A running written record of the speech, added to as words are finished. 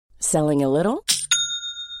Selling a little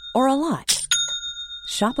or a lot?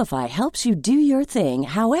 Shopify helps you do your thing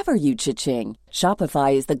however you cha-ching.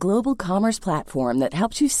 Shopify is the global commerce platform that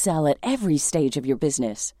helps you sell at every stage of your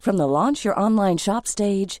business. From the launch your online shop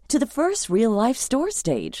stage to the first real-life store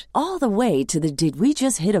stage, all the way to the did we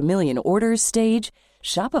just hit a million orders stage.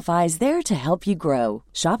 Shopify is there to help you grow.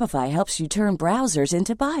 Shopify helps you turn browsers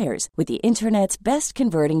into buyers with the internet's best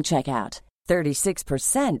converting checkout.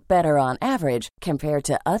 36% better on average compared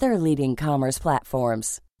to other leading commerce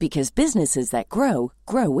platforms. Because businesses that grow,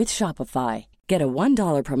 grow with Shopify. Get a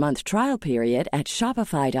 $1 per month trial period at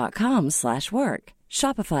shopify.com/work.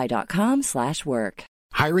 Shopify.com/work.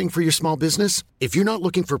 Hiring for your small business? If you're not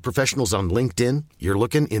looking for professionals on LinkedIn, you're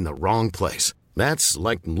looking in the wrong place. That's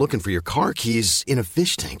like looking for your car keys in a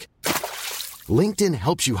fish tank. LinkedIn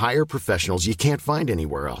helps you hire professionals you can't find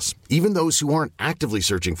anywhere else, even those who aren't actively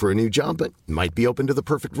searching for a new job but might be open to the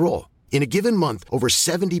perfect role. In a given month, over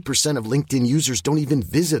 70% of LinkedIn users don't even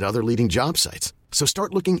visit other leading job sites. So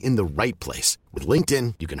start looking in the right place. With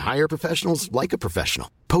LinkedIn, you can hire professionals like a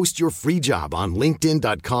professional. Post your free job on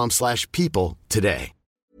linkedin.com/people today.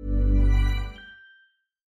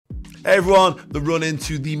 Hey everyone, the run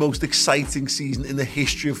into the most exciting season in the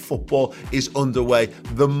history of football is underway.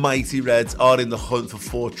 The mighty Reds are in the hunt for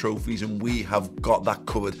 4 trophies, and we have got that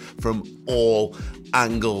covered from all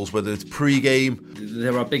angles, whether it's pre-game.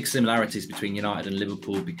 There are big similarities between United and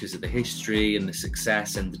Liverpool because of the history and the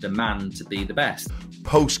success and the demand to be the best.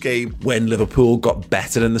 Post-game, when Liverpool got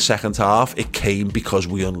better in the second half, it came because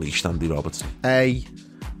we unleashed Andy Roberts. A+,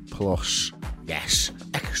 yes.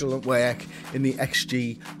 Excellent work in the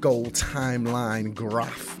XG goal timeline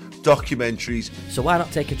graph. Documentaries. So why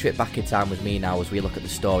not take a trip back in time with me now as we look at the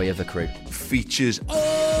story of the crew? Features.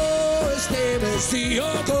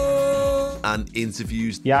 And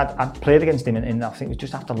interviews. Yeah, I played against him in I think it was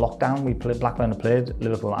just after lockdown. Blackburn had played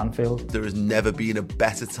Liverpool at Anfield. There has never been a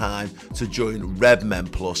better time to join Redmen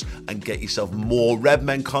Plus and get yourself more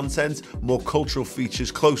Redmen content, more cultural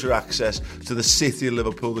features, closer access to the city of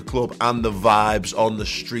Liverpool, the club, and the vibes on the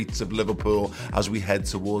streets of Liverpool as we head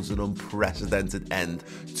towards an unprecedented end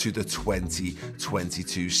to the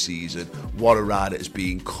 2022 season. What a ride it has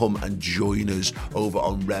been. Come and join us over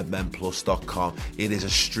on redmenplus.com. It is a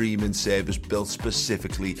streaming service built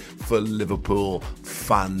specifically for Liverpool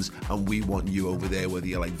fans, and we want you over there, whether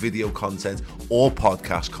you like video content or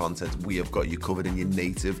podcast content. We have got you covered in your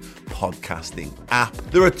native podcasting app.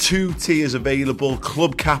 There are 2 tiers available.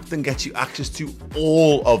 Club Captain gets you access to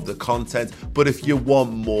all of the content, but if you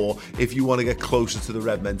want more, if you want to get closer to the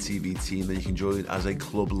Redmen TV team, then you can join as a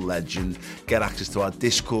club legend, get access to our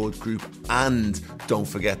Discord group, and don't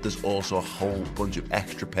forget there's also a whole bunch of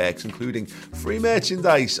extra perks, including free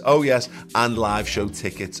merchandise, oh yes, and live show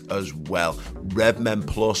tickets as well. Redmen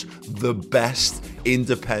Plus, the best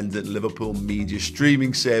independent Liverpool media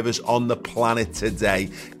streaming service on the planet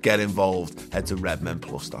today. Get involved. Head to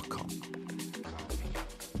redmenplus.com.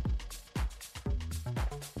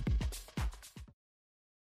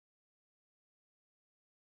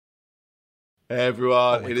 Hey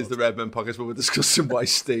everyone, it is the Redmen podcast where we're discussing why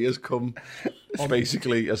Steve has come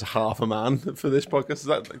basically as half a man for this podcast.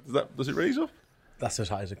 Does it raise up? That's as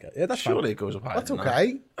high as it gets. Yeah, that's surely fine. It goes up higher. That's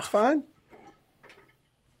okay. It's fine.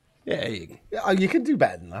 Yeah, you can do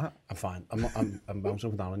better than that. I'm fine. I'm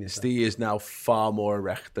bouncing down on you. Steve is now far more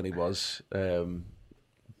erect than he was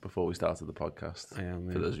before we started the podcast. I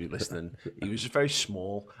am. For those of you listening, he was just very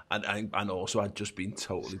small, and also had just been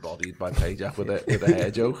totally bodied by Pajak with a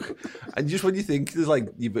hair joke. And just when you think there's like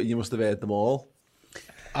you must have heard them all.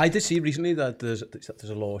 I did see recently that there's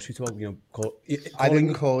a lawsuit about I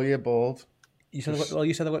didn't call you bald. You said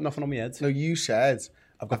you said I've got nothing on my head. No, you said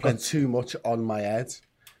I've got too much on my head.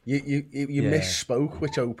 You misspoke,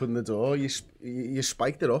 which opened the door. You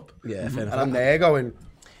spiked it up. Yeah, fair enough. And I'm there going,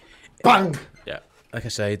 bang. Yeah, like I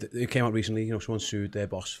say, it came out recently. Someone sued their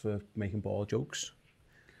boss for making bald jokes.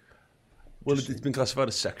 Well, it's been classified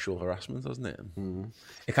as sexual harassment, hasn't it? Mm-hmm.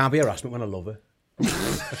 It can't be harassment when I love her.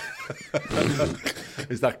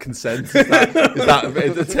 Is that consent? Is that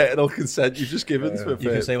eternal consent you've just given? You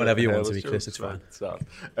can say whatever you want to me, Chris. It's fine.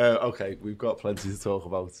 Okay, we've got plenty to talk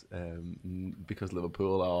about because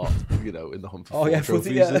Liverpool are, in the hunt for 4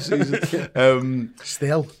 trophies this season.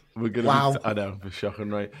 Still. We're gonna Wow. I know, it's shocking,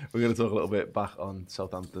 right? We're going to talk a little bit back on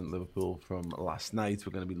Southampton, Liverpool from last night.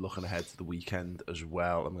 We're going to be looking ahead to the weekend as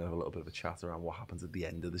well. I'm going to have a little bit of a chat around what happens at the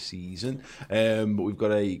end of the season. But we've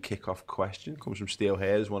got a kick-off question. It comes from Steel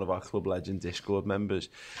Hairs, one of our Club Legend Discord members.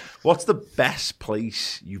 What's the best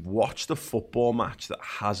place you've watched a football match that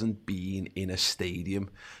hasn't been in a stadium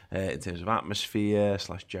in terms of atmosphere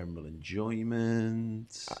 / general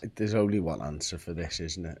enjoyment? There's only one answer for this,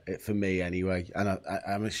 isn't it? For me, anyway. And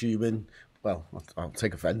I'm assuming, well, I'll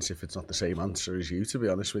take offence if it's not the same answer as you, to be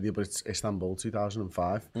honest with you, but it's Istanbul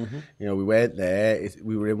 2005. You know, we weren't there.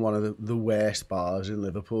 We were in one of the worst bars in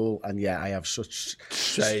Liverpool, and I have such...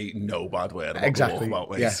 Say no bad word about exactly. the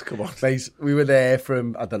walkabout, mate. Yeah. Come on. We were there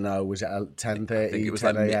from, I don't know, was it 10:30, I think it was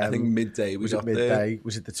 10 a.m.? I think midday we got midday? there.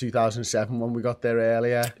 Was it the 2007 one we got there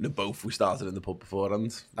earlier? No, both. We started in the pub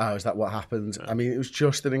beforehand. Oh, is that what happened? I mean, it was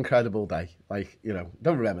just an incredible day. Like, you know,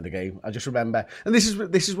 don't remember the game. I just remember, and this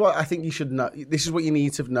is what I think you should know. This is what you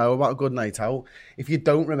need to know about a good night out. If you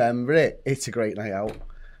don't remember it, it's a great night out.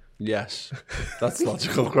 Yes, that's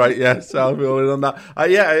logical, right? Yes, I'll be all in on that.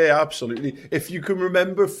 Yeah, absolutely. If you can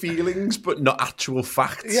remember feelings but not actual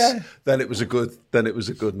facts, then it was a good night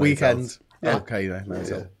weekend. Out. Yeah. Okay, then.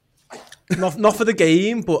 Night out. Not for the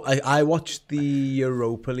game, but I watched the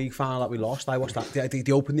Europa League final that we lost. I watched that.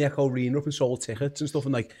 They opened the Echo Arena up and sold tickets and stuff,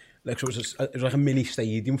 and so it was like a mini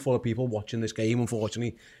stadium full of people watching this game.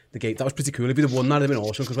 Unfortunately, the game that was pretty cool. If you'd have won, that'd have been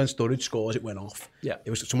awesome, because when Sturridge scores, it went off. Yeah,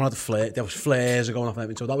 it was someone had a flare. There was flares going off and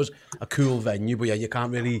everything. So that was a cool venue. But yeah, you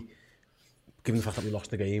can't really, given the fact that we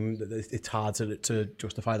lost the game, it's hard to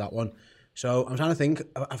justify that one. So I'm trying to think.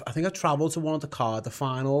 I think I travelled to one of the Cardiff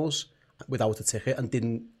finals without a ticket and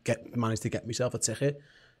didn't manage to get myself a ticket.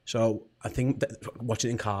 So I think that watching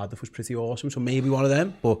it in Cardiff was pretty awesome. So maybe one of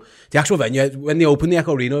them. But the actual venue, when they opened the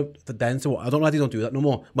Echo Arena, I don't know why they don't do that no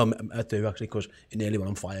more. Well, I do actually, because it nearly went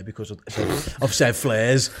on fire because of said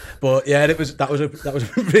flares. But yeah, that was a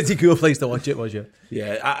pretty cool place to watch it, was it?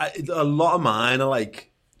 Yeah, a lot of mine are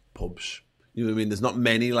like pubs. You know what I mean? There's not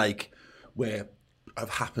many like where I've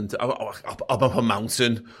happened to up a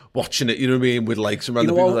mountain watching it, you know what I mean, with like some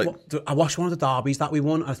random people. Like, I watched one of the derbies that we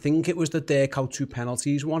won. I think it was the Dirk out 2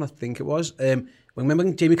 penalties one. I think it was. Remember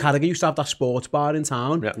when Jamie Carragher used to have that sports bar in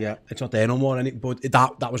town? Yeah. It's not there no more, but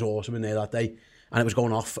that was awesome in there that day, and it was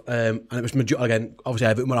going off. And it was again, obviously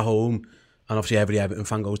Everton were at home, and obviously every Everton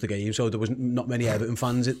fan goes to the game, so there was not many Everton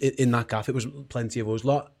fans in that gaff. It was plenty of us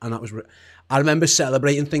lot, and that was. I remember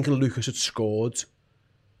celebrating, thinking Lucas had scored.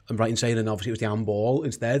 I'm right in saying, and obviously it was the handball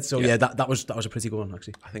instead. So yeah, that was a pretty good one,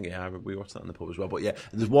 actually. I think we watched that in the pub as well. But yeah,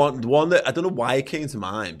 there's one that I don't know why it came to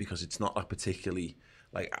mind, because it's not a particularly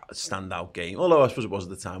like a standout game. Although I suppose it was at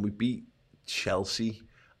the time. We beat Chelsea,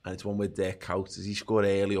 and it's one where Dirk out. Does he score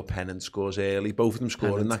early or Pennant scores early? Both of them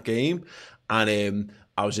scored in that game, and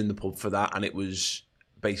I was in the pub for that, and it was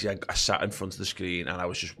basically I sat in front of the screen, and I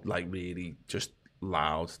was just like really just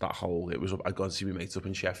loud that whole. I got to see my mates up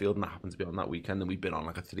in Sheffield, and that happened to be on that weekend, and we'd been on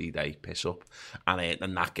like a 3-day piss up,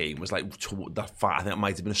 and that game was like that. I think it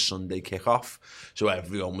might have been a Sunday kickoff, so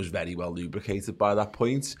everyone was very well lubricated by that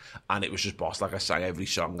point, and it was just boss. Like I sang every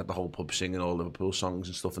song at the whole pub, singing all Liverpool songs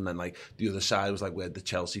and stuff, and then like the other side was like where the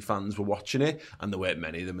Chelsea fans were watching it, and there weren't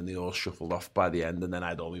many of them, and they all shuffled off by the end, and then I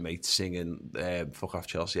had all my mates singing "Fuck Off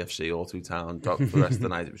Chelsea FC" all through town for the rest of the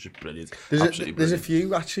night. It was just brilliant. There's a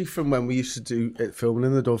few actually from when we used to do filming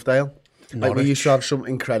in the Dovedale. Like we used to have some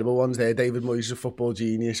incredible ones there. David Moyes, a football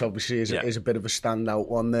genius, obviously is a bit of a standout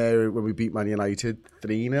one there when we beat Man United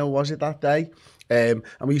 3-0, was it that day? And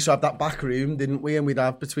we used to have that back room, didn't we? And we'd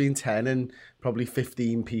have between 10 and probably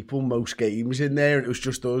 15 people most games in there, and it was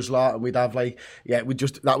just us lot. And we'd have like, that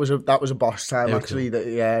was a boss time actually.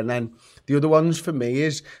 Cool. And then the other ones for me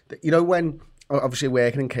is that, you know, when obviously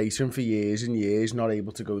working in catering for years and years, not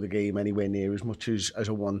able to go to the game anywhere near as much as I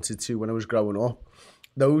wanted to when I was growing up.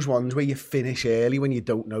 Those ones where you finish early when you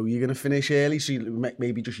don't know you're going to finish early, so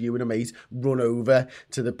maybe just you and a mate run over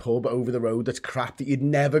to the pub over the road that's crap that you'd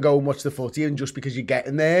never go and watch the footy, and just because you're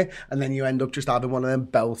getting there, and then you end up just having one of them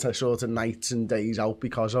belter sort of nights and days out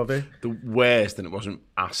because of it. The worst, and it wasn't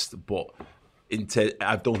asked, but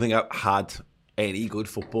I don't think I've had any good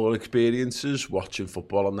football experiences watching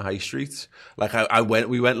football on the high street. Like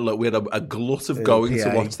we had a glut of going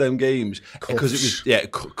to watch them games because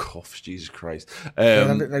it was cuffs. Jesus Christ.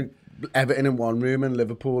 Everton in one room and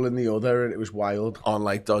Liverpool in the other, and it was wild on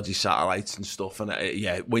like dodgy satellites and stuff. And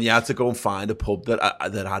when you had to go and find a pub that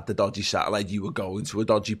had the dodgy satellite, you were going to a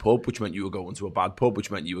dodgy pub, which meant you were going to a bad pub, which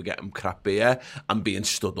meant you were getting crap beer and being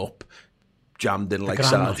stood up, jammed in like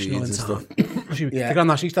sardines and stuff. The Grand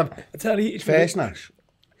National used to have, I tell you, First Nash.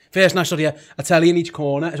 First night, sorry, a telly in each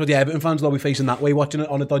corner. So the Everton fans will be facing that way, watching it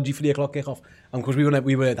on a dodgy 3 o'clock kickoff. And because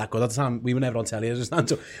we were that good at the time, we were never on telly as a stand.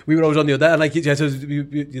 So we were always on the other. And like, so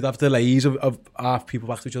you'd have delays of half people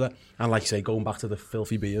back to each other. And like you say, going back to the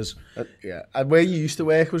filthy beers. Yeah. And where you used to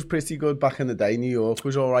work was pretty good back in the day. New York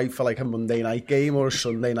was all right for like a Monday night game or a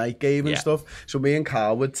Sunday night game and stuff. So me and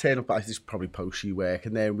Carl would turn up, this is probably post-you work,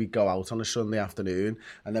 and then we'd go out on a Sunday afternoon,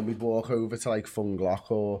 and then we'd walk over to like Funglock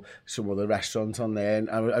or some other restaurant on there.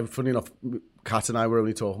 And funny enough, Kat and I were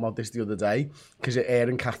only talking about this the other day, because Aaron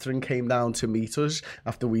and Catherine came down to meet us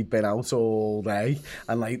after we'd been out all day,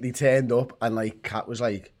 and like they turned up, and like Kat was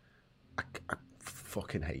like, I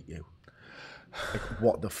fucking hate you. Like,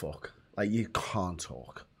 what the fuck? Like, you can't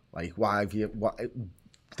talk. Like, why have you...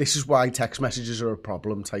 This is why text messages are a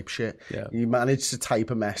problem type shit. Yeah. You manage to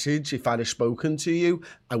type a message. If I'd have spoken to you,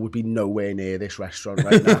 I would be nowhere near this restaurant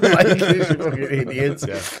right now. Like, you're fucking idiot.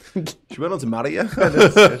 Yeah. She went on to marry you.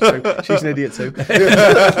 She's an idiot too.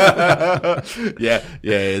 That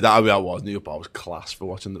was New York was class for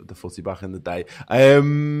watching the footy back in the day.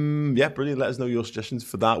 Brilliant. Let us know your suggestions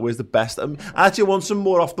for that. Where's the best? I actually want some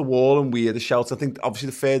more off the wall and weirder shouts. I think obviously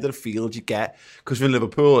the further afield you get, because in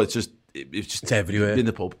Liverpool it's just everywhere. In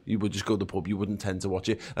the pub, you would just go to the pub. You wouldn't tend to watch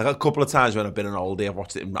it. Like a couple of times when I've been on holiday, I've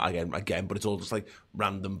watched it again, but it's all just like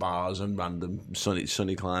random bars and random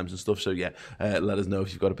sunny climes and stuff. So yeah, let us know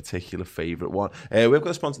if you've got a particular favourite one. We've got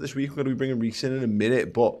a sponsor this week. We're going to be bringing Reece in a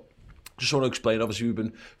minute, but just want to explain, obviously we've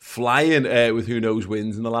been flying with Who Knows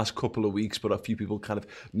Wins in the last couple of weeks, but a few people kind of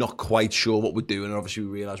not quite sure what we're doing, and obviously we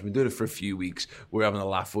realise we've been doing it for a few weeks, we're having a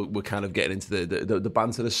laugh, we're kind of getting into the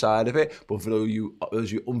banter side of it, but for those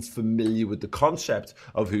of you unfamiliar with the concept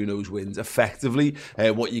of Who Knows Wins, effectively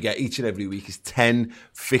what you get each and every week is 10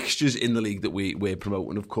 fixtures in the league that we're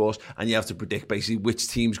promoting, of course, and you have to predict basically which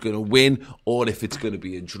team's going to win, or if it's going to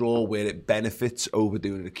be a draw, where it benefits over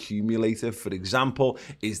doing an accumulator. For example,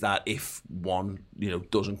 is that if one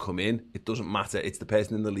doesn't come in, it doesn't matter, it's the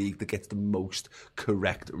person in the league that gets the most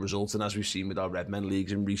correct results. And as we've seen with our Redmen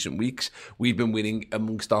leagues in recent weeks, we've been winning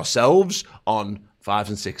amongst ourselves on 5s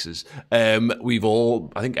and 6s. We've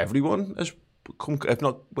all, I think everyone has come, if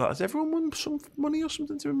not, well, has everyone won some money or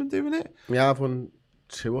something to have been doing it? Yeah, I've won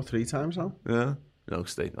 2 or 3 times now. Yeah. No,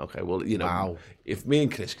 Steve. Okay, well, wow. If me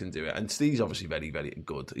and Chris can do it, and Steve's obviously very, very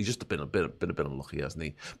good. He's just been a bit unlucky, hasn't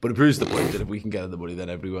he? But it proves the point that if we can get the money, then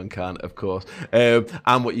everyone can, of course.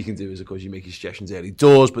 And what you can do is, of course, you make your suggestions early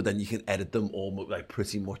doors, but then you can edit them all like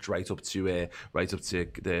pretty much right up to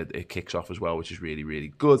the kicks off as well, which is really,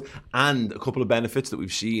 really good. And a couple of benefits that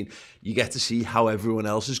we've seen: you get to see how everyone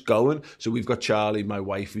else is going. So we've got Charlie, my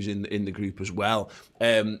wife, who's in the group as well,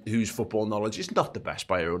 whose football knowledge is not the best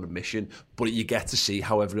by her own admission, but you get to see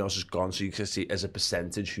how everyone else has gone, so you can see as a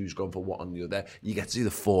percentage who's gone for what on the other. You get to see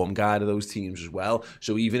the form guide of those teams as well,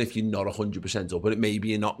 so even if you're not 100% up, but maybe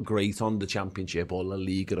you're not great on the Championship or La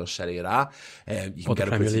Liga or Serie A, you can get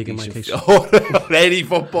a pretty decent, or any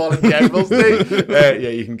football in general.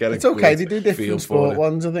 You can get it's okay, they do different sport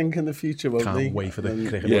ones, I think, in the future, won't they? Can't wait for the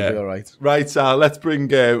cricket. Will be all right. Right, Sal, let's bring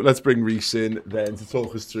Reece in then to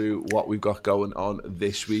talk us through what we've got going on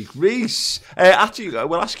this week. Reece, actually,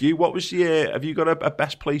 we'll ask you, what was have you got a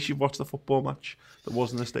best place you've watched a football match that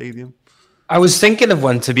wasn't a stadium? I was thinking of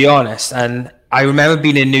one, to be honest, and I remember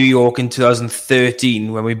being in New York in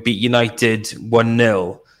 2013 when we beat United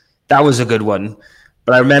 1-0. That was a good one.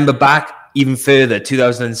 But I remember back even further,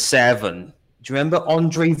 2007. Do you remember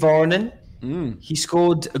Andre Varnon? He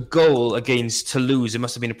scored a goal against Toulouse. It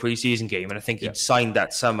must have been a pre-season game, and I think he'd signed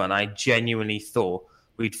that summer, and I genuinely thought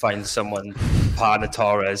we'd find someone, Parna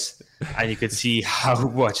Torres, and you could see how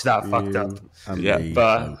much that fucked up. I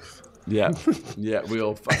think we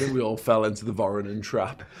all fell into the Voronin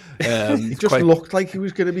trap. He just looked like he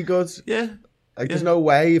was going to be good. Yeah. There's no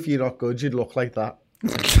way if you're not good, you'd look like that.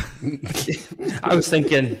 I was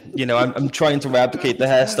thinking, I'm trying to replicate the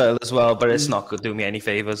hairstyle as well, but it's not going to do me any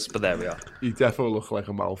favours. But there we are. You definitely look like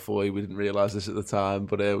a Malfoy. We didn't realise this at the time,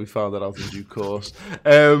 but we found that out in due course.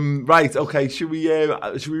 Right, okay. Should we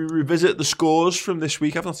revisit the scores from this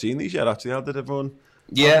week? I've not seen these yet, actually. How did everyone...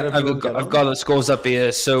 Yeah, I've got the scores up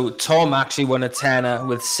here. So Tom actually won a tenner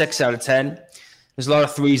with 6 out of 10. There's a lot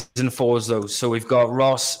of 3s and 4s, though. So we've got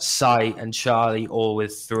Ross, Sai, and Charlie all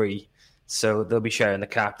with 3. So they'll be sharing the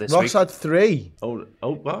cap this week. Ross had 3. Oh,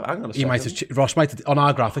 well, hang on a second. Ross might have, on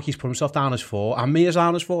our graphic, he's put himself down as 4, and me is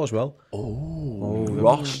down as 4 as well.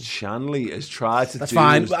 Ross Shanley has tried to That's do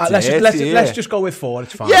fine. Let's just go with 4.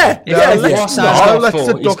 It's fine. Yeah, Ross has got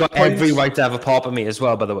 4. He's got every right to have a pop at me as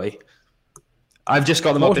well, by the way. I've just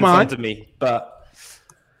got them up in front of me, but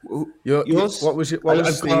yours? What was it? What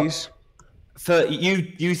was these? For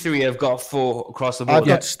you three have got 4 across the board. I've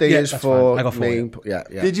got Steers for I got 4. me. Yeah.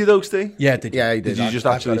 Did you though, Steve? Yeah, did you? Yeah, he did. Did you just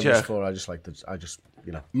actually check? 4. I just like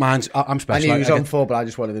you know. Mine's, I'm I special. knew he was on 4, but I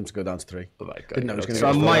just wanted him to go down to 3. Oh my God. Didn't know he was going to So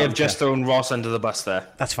I go might 4. have just thrown Ross under the bus there.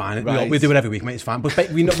 That's fine. Right. We do it every week, mate. It's fine.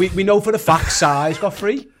 But we know for the fact Sai's got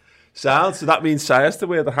 3. Sound. So that means Sai has to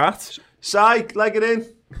wear the hat. Sai, leg it in.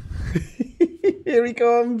 Here he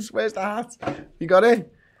comes. Where's the hat? You got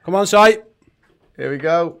it? Come on, Sai. Here we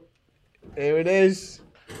go. Here it is.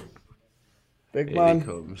 Big Here man. he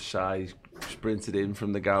comes. Sai sprinted in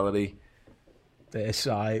from the gallery. There's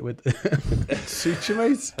Sai with. Suit you,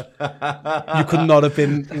 mate. You could not have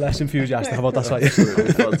been less enthusiastic about that, Sai.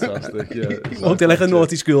 Fantastic. Yeah. Exactly. Won't they like a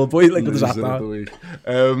naughty schoolboy? Like with his hat Loser of the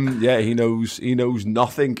down. week. Yeah, he knows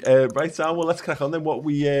nothing. Right, Sam. Well, let's crack on then. What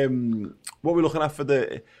we looking at for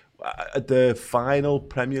the final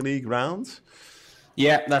Premier League round?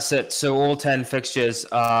 Yeah, that's it. So all 10 fixtures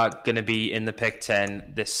are going to be in the pick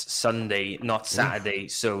 10 this Sunday, not Saturday.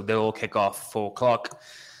 So they'll all kick off 4 o'clock.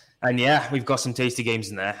 And yeah, we've got some tasty games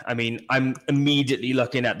in there. I mean, I'm immediately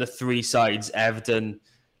looking at the 3 sides, Everton,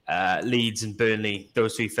 Leeds and Burnley.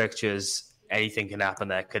 Those 3 fixtures, anything can happen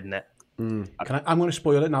there, couldn't it? I'm going to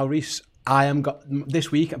spoil it now, Reece. I am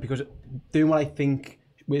this week, because doing what I think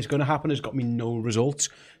is going to happen has got me no results.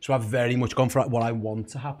 So I've very much gone for what I want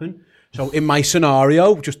to happen. So in my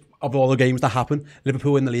scenario, just of all the games that happen,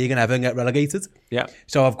 Liverpool win the league and Everton get relegated. Yeah.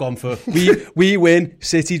 So I've gone for we win,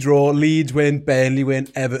 City draw, Leeds win, Burnley win,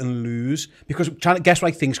 Everton lose. Because trying to guess what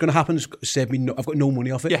I think is going to happen has saved me. I've got no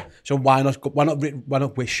money off it. Yeah. So why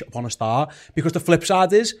not wish upon a star? Because the flip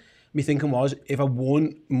side is, me thinking was, if I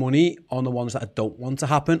won money on the ones that I don't want to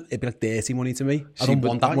happen, it'd be like dirty money to me. I don't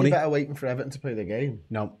want that money. You better waiting for Everton to play the game.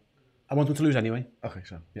 No, I want them to lose anyway. Okay,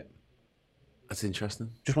 so yeah. That's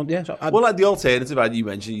interesting. Just want, yeah. So well, like the alternative, and you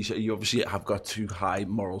mentioned, you obviously have got 2 high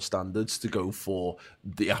moral standards to go for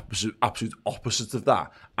the absolute opposite of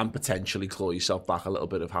that, and potentially claw yourself back a little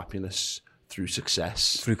bit of happiness through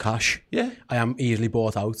success, through cash. Yeah, I am easily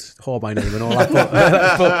bought out. Hold my name and all that.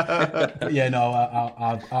 But yeah, no,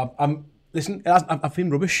 I'm. Listen, I've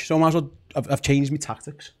been rubbish, so I might as well. I've changed my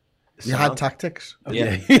tactics. You had tactics.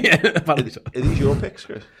 Yeah. Yeah. Are these your picks,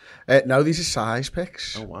 Chris? No, these are Sai's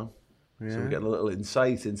picks. Oh wow. Yeah. So we're getting a little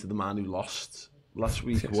insight into the man who lost last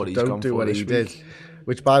week. What he's Don't gone do for what this he week. did.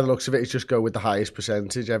 Which, by the looks of it, is just go with the highest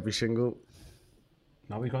percentage every single.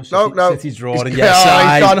 No, we've gone No. City's draw, and He's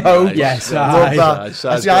yes, gone home. Yes, Love that.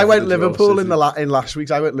 Side's See, I went going for the draw, Liverpool City. in last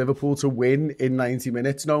week's. I went Liverpool to win in 90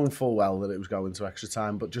 minutes, knowing full well that it was going to extra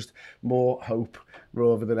time, but just more hope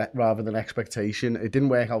rather than expectation. It didn't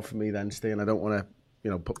work out for me then, Steve, and I don't want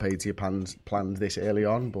to, put paid to your plans this early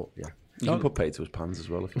on, but yeah. You can put paid to his pans as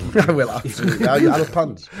well if you want. I will, absolutely. I love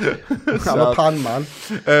pans. I'm a pan man.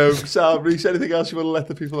 Sam, Reece, anything else you want to let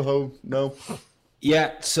the people at home know?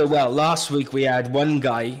 Yeah, so last week we had one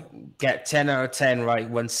guy get 10 out of 10 right,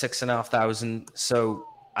 won 6,500. So,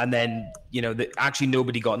 and then, actually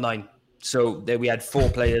nobody got 9. So we had 4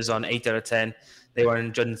 players on 8 out of 10. They were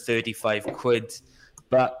 135 quid.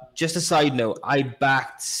 But just a side note, I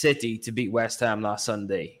backed City to beat West Ham last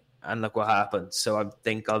Sunday. And look what happened. So I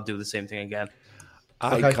think I'll do the same thing again.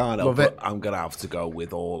 I can't help it. I'm going to have to go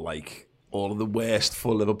with all of the worst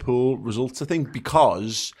for Liverpool results, I think,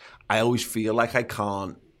 because I always feel like I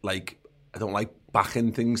can't, I don't like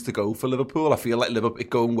backing things to go for Liverpool. I feel like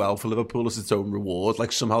it going well for Liverpool is its own reward.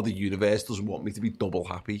 Like somehow the universe doesn't want me to be double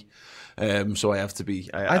happy. So I have to be...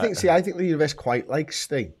 I think the universe quite likes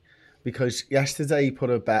Sting, because yesterday he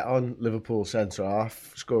put a bet on Liverpool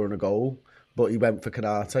centre-half scoring a goal, but he went for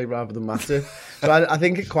Canate rather than Matip. So I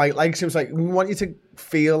think it quite likes him. It's like, we want you to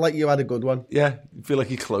feel like you had a good one. Yeah, you feel like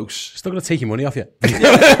you're close. Still going to take your money off you.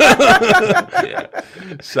 Yeah.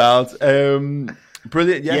 Sound.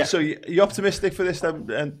 Brilliant. Yeah, so you optimistic for this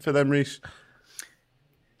then, for them, Reece?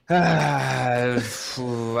 I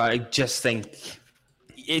just think...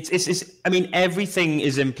 It's. I mean, everything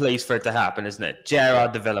is in place for it to happen, isn't it?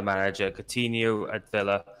 Gerrard, the Villa manager, Coutinho at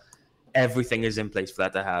Villa... Everything is in place for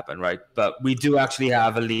that to happen, right? But we do actually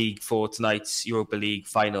have a league for tonight's Europa League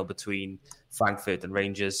final between Frankfurt and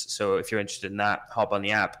Rangers. So if you're interested in that, hop on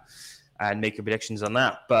the app and make your predictions on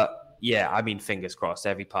that. But yeah, I mean, fingers crossed.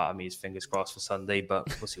 Every part of me is fingers crossed for Sunday,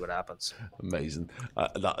 but we'll see what happens. Amazing.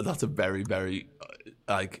 That's a very, very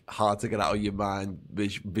hard to get out of your mind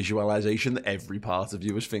visualization. Every part of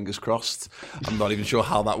you is fingers crossed. I'm not even sure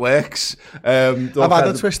how that works. I've had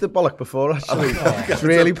a twisted bollock before, actually. It's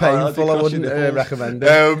really painful. I wouldn't recommend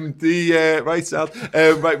it. Right, Sal.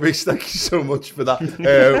 Right, Reece, thank you so much for that.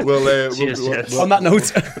 We'll on that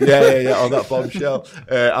note. Yeah, on that bombshell.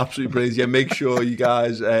 Absolutely brilliant. Yeah, make sure you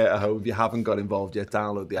guys at home So if you haven't got involved yet,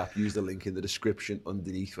 download the app, use the link in the description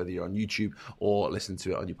underneath, whether you're on YouTube or listen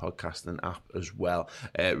to it on your podcasting app as well.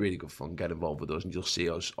 Really good fun. Get involved with us, and you'll see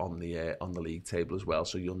us on the league table as well,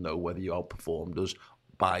 so you'll know whether you outperformed us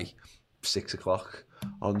by 6 o'clock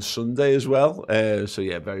on Sunday as well. So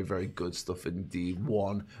yeah, very, very good stuff indeed.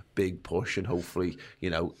 One big push, and hopefully,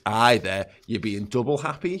 either you're being double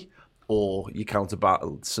happy or you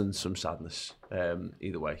counterbattle some sadness.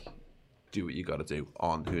 Either way, do what you got to do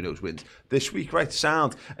on Who Knows Wins this week. Right,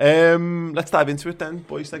 sound. Let's dive into it then,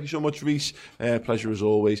 boys. Thank you so much, Reece. Pleasure as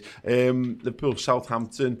always. Liverpool,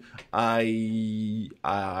 Southampton. I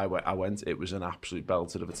went. It was an absolute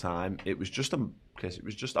belter of a time. It was just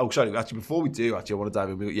actually, before we do, I want to dive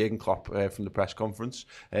in. We got Jurgen Klopp from the press conference.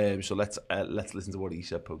 So let's listen to what he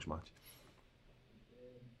said post-match.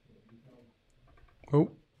 Oh.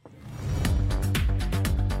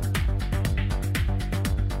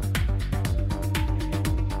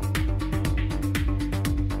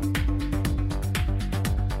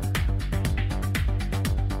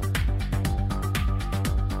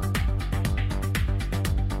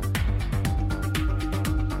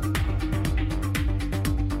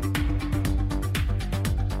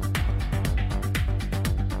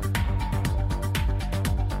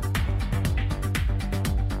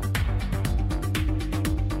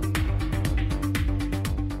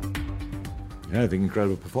 I think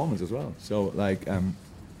incredible performance as well. So,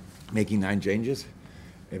 making 9 changes.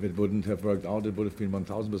 If it wouldn't have worked out, it would have been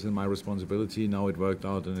 1,000% my responsibility. Now it worked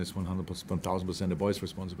out, and it's 1,000% the boys'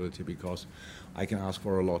 responsibility, because I can ask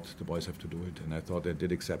for a lot. The boys have to do it, and I thought they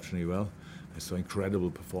did exceptionally well. I saw incredible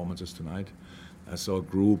performances tonight. I saw a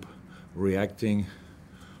group reacting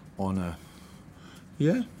on a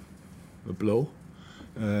blow.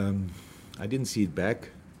 I didn't see it back.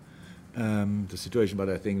 The situation, but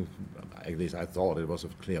I think, at least I thought it was a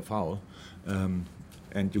clear foul. And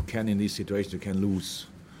you can, in these situations, you can lose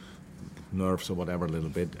nerves or whatever a little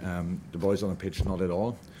bit. The boys on the pitch, not at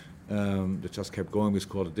all. They just kept going. We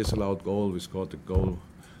scored a disallowed goal. We scored the goal,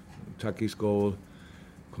 Turkey's goal,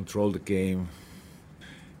 controlled the game.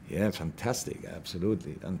 Yeah, fantastic,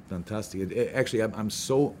 absolutely, and fantastic. Actually, I'm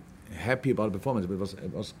so happy about the performance.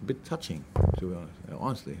 It was a bit touching, to be honest.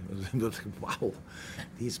 Honestly, it was wow,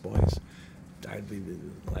 these boys. I'd be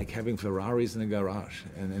like having Ferraris in the garage,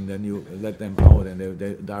 and then you let them out, and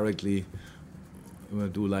they directly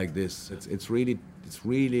do like this. It's really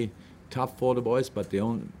tough for the boys, but they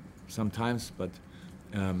own sometimes. But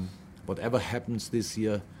whatever happens this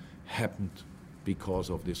year happened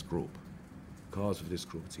because of this group.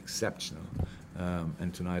 It's exceptional,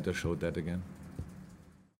 and tonight I showed that again.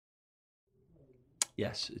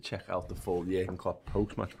 Yes, check out the full Jurgen Klopp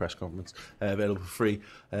post-match press conference, available for free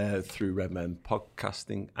through Redmen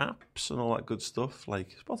podcasting apps and all that good stuff,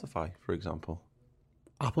 like Spotify, for example.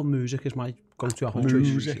 Apple Music is my go-to Apple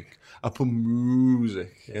Music. Apple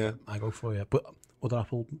Music, yeah. I go for it, but other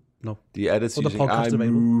Apple, no. The edit's using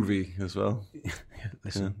iMovie as well.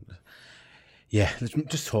 Listen. Yeah, let's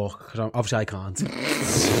just talk, because obviously I can't. Again,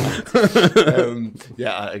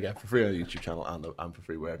 for free on the YouTube channel and for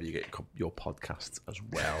free wherever you get your podcasts as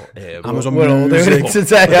well. Amazon we're all doing it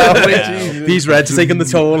today, aren't we? Yeah. These Reds are taking the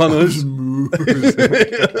toll on us.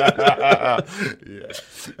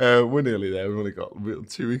 We're nearly there. We've only got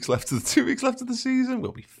 2 weeks left of the season.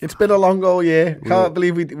 We'll be fine. It's been a long all year. Can't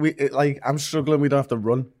believe we I'm struggling. We don't have to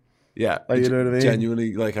run. Yeah, you know what I mean?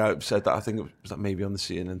 Genuinely, like I said that, I think it was maybe on the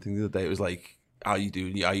CNN thing the other day. It was like, how are you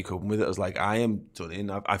doing? How are you coping with it? I was like, I am done in.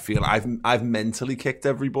 I feel I've mentally kicked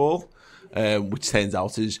every ball, which turns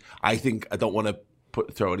out is, I think, I don't want to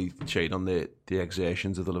throw any shade on the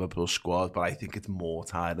exertions of the Liverpool squad, but I think it's more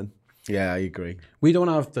tiring. Yeah, I agree. We don't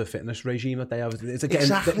have the fitness regime that they have. It's again,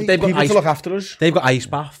 exactly. They've got people to look after us. They've got ice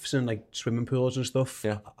baths and like swimming pools and stuff.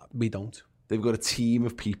 Yeah, we don't. They've got a team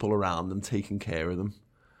of people around them taking care of them.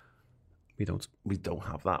 We don't. We don't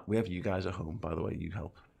have that. We have you guys at home, by the way. You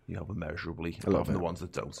help. You help immeasurably, apart from the ones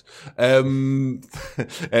that don't.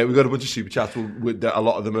 We've got a bunch of super chats. A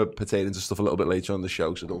lot of them are pertaining to stuff a little bit later on the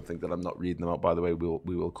show, so don't think that I'm not reading them out. By the way, we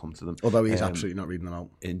will come to them. Although he's absolutely not reading them out.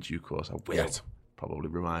 In due course, I will. Yet. Probably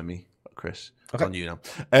remind me, Chris. Okay. It's on you now.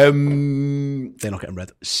 They're not getting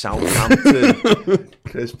read. Southampton,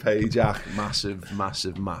 Chris Pajak, massive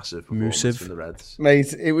performance from the Reds.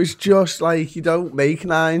 Mate, it was just like, you don't make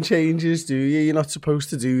 9 changes, do you? You're not supposed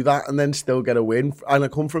to do that and then still get a win. And a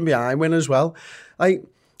come from behind win as well. Like,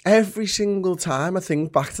 Every single time I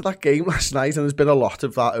think back to that game last night, and there's been a lot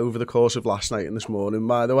of that over the course of last night and this morning,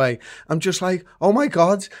 by the way, I'm just like, oh my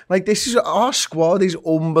God, like our squad is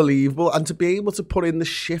unbelievable. And to be able to put in the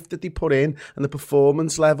shift that they put in and the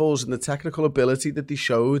performance levels and the technical ability that they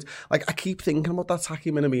showed, like I keep thinking about that Taki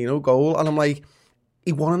Minamino goal and I'm like,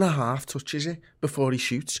 he 1.5 touches it before he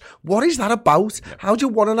shoots. What is that about? How do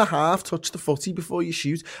you 1.5 touch the footy before you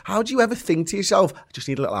shoot? How do you ever think to yourself, I just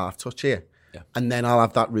need a little half touch here? Yeah. And then I'll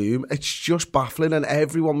have that room. It's just baffling, and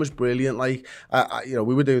everyone was brilliant. Like,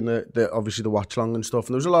 we were doing the obviously the watch long and stuff,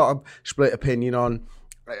 and there was a lot of split opinion on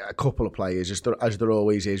a couple of players, as there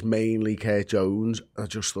always is. Mainly Kurt Jones. I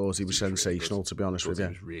just thought he was sensational, really to be honest with you. He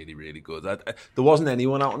was really, really good. There wasn't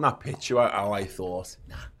anyone out on that pitch how I thought.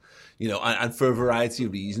 Nah. And for a variety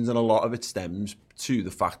of reasons, and a lot of it stems to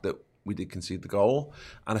the fact that we did concede the goal.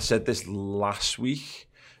 And I said this last week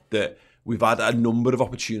that we've had a number of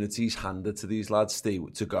opportunities handed to these lads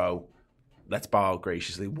to go, let's bow out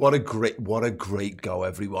graciously. What a great go,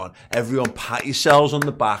 everyone. Everyone pat yourselves on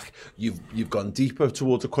the back. You've gone deeper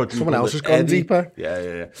towards a quadruple. Someone else has gone deeper.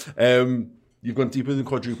 Yeah. You've gone deeper than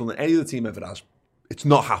quadruple than any other team ever has. It's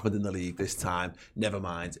not happened in the league this time. Never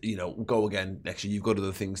mind. Go again next year. You've got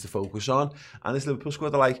other things to focus on. And this Liverpool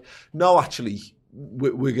squad are like, no, actually,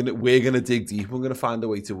 we're gonna dig deep. We're gonna find a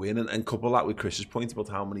way to win, and couple that with Chris's point about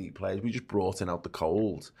how many players we just brought in out the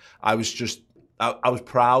cold. I was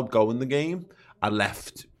proud going the game. I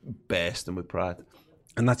left bursting with pride,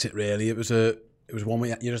 and that's it. Really, it was one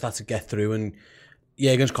way you just had to get through. And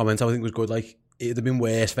Jürgen's comment I think was good. Like, it'd have been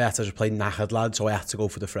worse if I had to just play knackered lads, so I had to go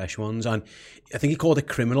for the fresh ones. And I think he called it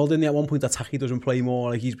criminal, didn't he? At one point, that Taki doesn't play more.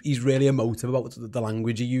 Like, he's really emotive about the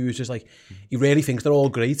language he uses. Like, he really thinks they're all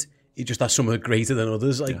great. He just has some are greater than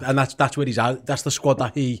others, and that's where he's at. That's the squad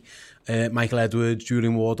that Michael Edwards,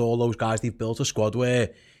 Julian Ward, all those guys, they've built a squad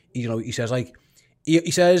where, he says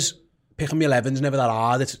he says picking my 11's never that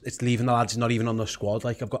hard. It's leaving the lads not even on the squad.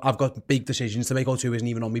 Like, I've got big decisions to make. O2 isn't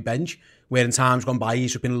even on my bench. Where in times gone by,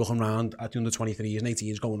 he's just been looking around at the under 23s and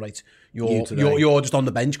 18s, going, right, you're just on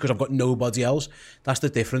the bench because I've got nobody else. That's the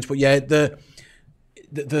difference. But yeah, the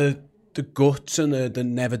guts and the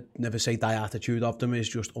never say die attitude of them is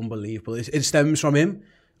just unbelievable. It stems from him.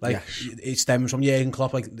 Like, it stems from Jürgen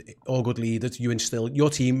Klopp. Like, all good leaders, you instill, your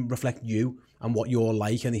team reflect you and what you're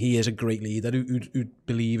like, and he is a great leader who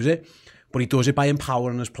believes it, but he does it by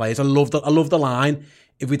empowering his players. I love the line,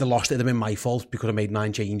 if we'd have lost it, it'd have been my fault because I made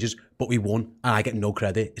 9 changes, but we won, and I get no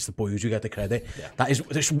credit. It's the boys who get the credit. Yeah.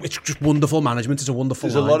 It's just wonderful management. It's a wonderful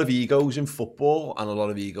There's line. A lot of egos in football and a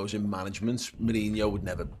lot of egos in management. Mourinho would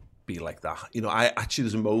never be like that.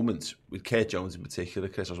 There's a moment with Kurt Jones in particular,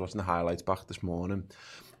 Chris. I was watching the highlights back this morning,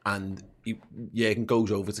 and Jürgen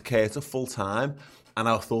goes over to Kurt at full time, and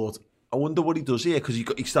I thought, I wonder what he does here, because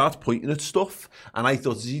he starts pointing at stuff, and I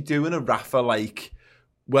thought, is he doing a Rafa like,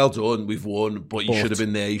 well done, we've won, but you should have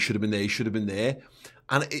been there, you should have been there, you should have been there.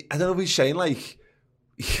 And I don't know if he's saying like,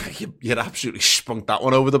 you absolutely spunked that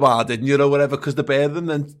one over the bar, didn't you, or whatever, because the pair of them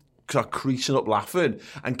then start creasing up laughing,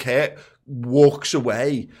 and Kurt walks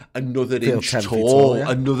away another inch tall,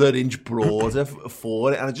 another inch broader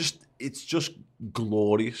for it, and it's just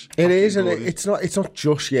glorious. It is, and it's not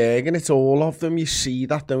just Jürgen, it's all of them. You see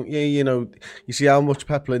that, don't you? You see how much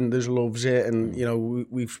Pep Linders loves it, and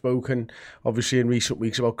we've spoken obviously in recent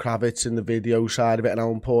weeks about Kravitz and the video side of it and how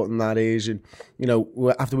important that is. And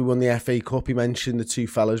after we won the FA Cup, he mentioned the two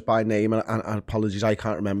fellas by name, and apologies, I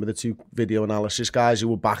can't remember the two video analysis guys who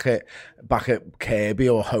were back at Kirby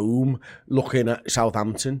or home looking at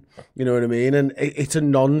Southampton. You know what I mean? And it's a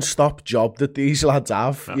non-stop job that these lads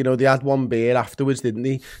have. Yeah. They had one beer afterwards, didn't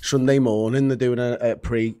they? Sunday morning, they're doing a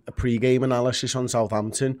pre-game analysis on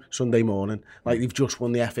Southampton. Sunday morning, like they've just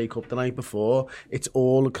won the FA Cup the night before. It's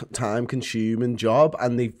all a time-consuming job,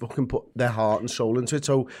 and they've fucking put their heart and soul into it.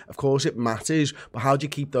 So of course it matters, but how do you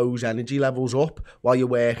keep those energy levels up while you're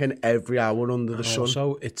working every hour under the sun?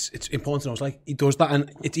 So it's important to know. It's like he does that,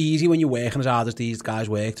 and it's easy when you're working as hard as these guys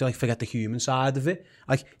work to forget the human side of it.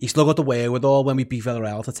 Like, he still got the wherewithal when we beat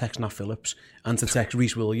Villarreal to text Nat Phillips and to text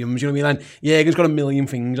Reece Williams, you know what I mean? And Jürgen's got a million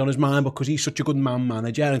things on his mind, because he's such a good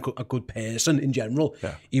manager and a good person in general.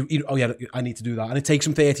 Yeah. I need to do that. And it takes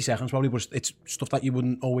him 30 seconds probably, but it's stuff that you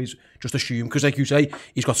wouldn't always just assume. Because like you say,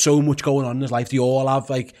 he's got so much going on in his life. They all have,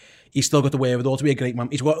 like, he's still got the wherewithal to be a great man.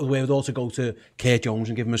 He's got the wherewithal to go to Kurt Jones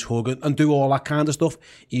and give him his hug and do all that kind of stuff.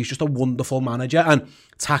 He's just a wonderful manager, and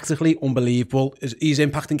tactically unbelievable. He's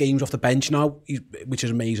impacting games off the bench now, which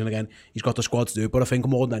is amazing. Again, he's got the squad to do it, but I think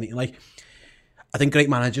more than anything, like, I think great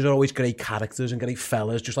managers are always great characters and great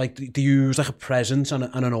fellas, just like they use like a presence and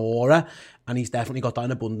an aura, and he's definitely got that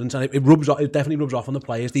in abundance, and it definitely rubs off on the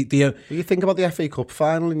players. You think about the FA Cup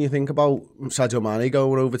final, and you think about Sadio Mane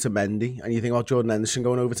going over to Mendy, and you think about Jordan Henderson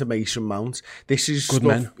going over to Mason Mount. This is good stuff,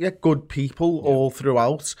 men. Yeah, good people all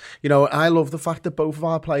throughout. You know, I love the fact that both of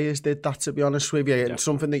our players did that, to be honest with you. It's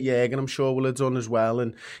something that Jürgen, I'm sure, will have done as well,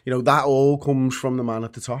 and you know that all comes from the man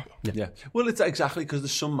at the top. Yeah. Well, it's exactly because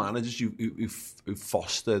there's some managers who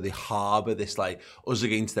foster, they harbour this like us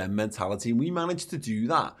against them mentality, and we managed to do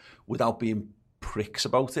that without being pricks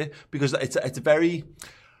about it, because it's a very,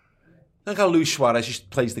 like how Luis Suarez just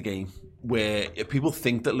plays the game, where people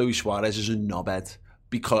think that Luis Suarez is a knobhead.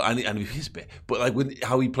 Because and he's a bit, but like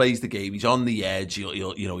how he plays the game, he's on the edge.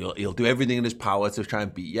 He'll do everything in his power to try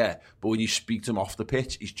and beat you. But when you speak to him off the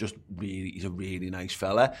pitch, he's a really nice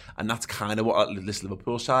fella, and that's kind of what this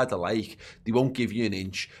Liverpool side are like. They won't give you an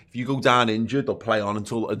inch. If you go down injured, they'll play on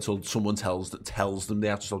until someone tells them they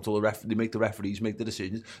have to stop. Until they make the referees make the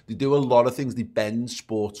decisions. They do a lot of things. They bend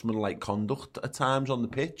sportsman-like conduct at times on the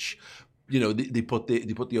pitch. You know, they put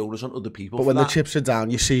the onus on other people. But when the chips are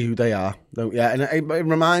down, you see who they are. Yeah, and it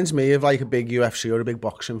reminds me of like a big UFC or a big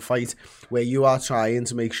boxing fight where you are trying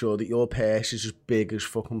to make sure that your purse is as big as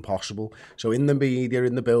fucking possible. So in the media,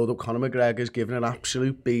 in the build-up, Conor McGregor's giving an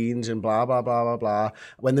absolute beans and blah, blah, blah, blah, blah.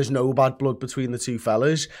 When there's no bad blood between the two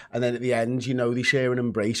fellas. And then at the end, you know, they share an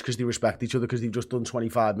embrace because they respect each other because they've just done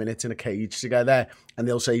 25 minutes in a cage together. And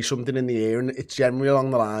they'll say something in the ear. And it's generally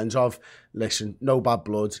along the lines of, listen, no bad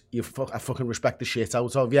blood. I fucking respect the shit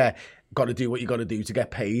out of you. Got to do what you got to do to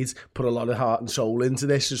get paid. Put a lot of heart and soul into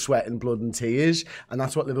this, and sweat and blood and tears. And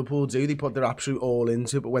that's what Liverpool do. They put their absolute all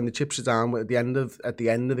into it. But when the chips are down, at the end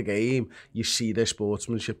of the game, you see their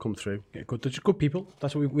sportsmanship come through. Yeah, good. They're just good people.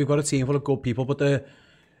 That's what we've got, a team full of good people, but they're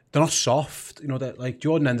not soft. You know, that like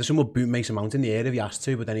Jordan Henderson will boot Mason Mount in the air if he has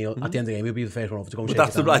to, but then at the end of the game he'll be the first one over to go and shake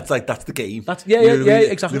it down. That's the game. That's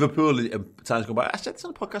exactly. Liverpool, times go by. I said this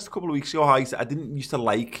on a podcast a couple of weeks ago. I didn't used to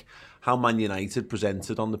like how Man United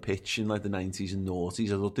presented on the pitch in like the 90s and noughties.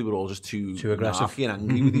 I thought they were all just too aggressive and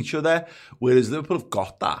angry with each other. Whereas Liverpool have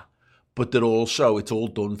got that. But they're also, it's all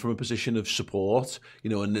done from a position of support, you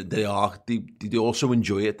know, and they also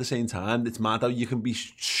enjoy it at the same time. It's mad how you can be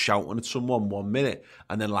shouting at someone 1 minute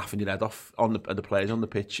and then laughing your head off at the players on the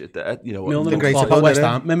pitch. Milner and Klopp at West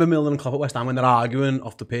Ham. Remember Milner and Klopp at West Ham when they're arguing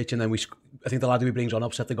off the pitch, and then I think the lad who he brings on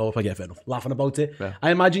upset the goal, like, yeah, fair enough, laughing about it. Yeah.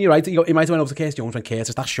 I imagine you're right. He might have went over to Curtis Jones when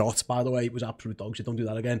Curtis, that shot, by the way, it was absolute dog shit. Don't do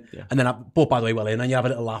that again. Yeah. And then, but by the way, well in, and you have a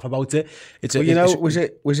little laugh about it. Was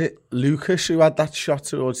it Lucas who had that shot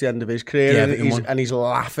towards the end of his career? Yeah, and he's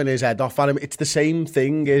laughing his head off at him. It's the same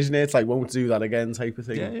thing, isn't it? It's like, won't do that again type of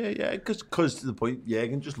thing. Yeah. Because to the point,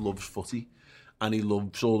 Jürgen just loves footy. And he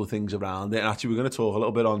loves all the things around it. And actually, we're going to talk a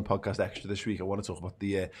little bit on Podcast Extra this week. I want to talk about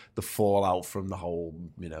the fallout from the whole,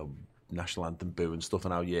 you know, national anthem boo and stuff,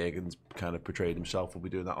 and how Jürgen's kind of portrayed himself. We'll be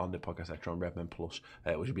doing that on the Podcast Extra on Redmen Plus,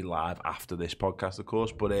 which will be live after this podcast, of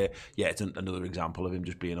course. But it's another example of him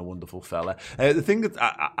just being a wonderful fella. The thing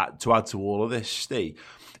that to add to all of this, Steve,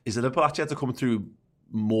 is that Liverpool actually had to come through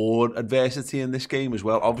more adversity in this game as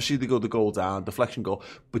well. Obviously, they go the goal down, deflection goal,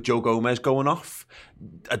 but Joe Gomez going off.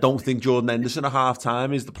 I don't think Jordan Henderson at half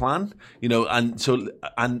time is the plan, you know,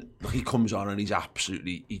 and he comes on and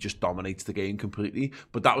he just dominates the game completely.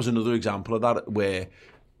 But that was another example of that, where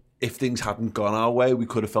if things hadn't gone our way, we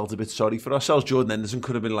could have felt a bit sorry for ourselves. Jordan Henderson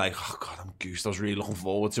could have been like, oh God, I'm goosed. I was really looking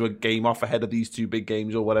forward to a game off ahead of these two big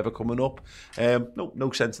games or whatever coming up.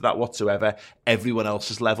 No sense of that whatsoever. Everyone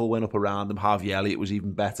else's level went up around them. Harvey Elliott was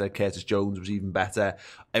even better. Curtis Jones was even better.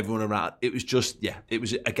 Everyone around. It was just, it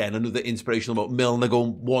was, again, another inspirational moment. Milner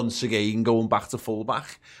going back to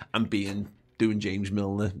fullback and doing James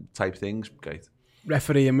Milner type things. Great.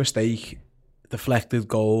 Referee and mistake, deflected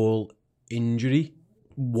goal, injury.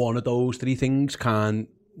 One of those three things can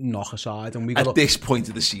knock aside, and at this point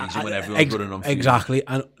of the season when everyone's running on field. Exactly,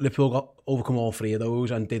 and Liverpool got overcome all three of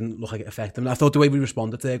those and didn't look like it affected them. I thought the way we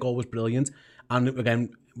responded to their goal was brilliant, and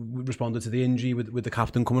again we responded to the injury with the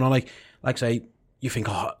captain coming on. Like say, you think,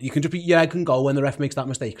 you can just be, your head can go when the ref makes that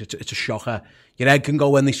mistake. It's a shocker. Your head can go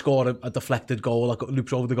when they score a deflected goal, like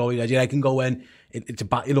loops over the goal. Your head can go when it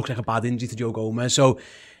looks like a bad injury to Joe Gomez. So.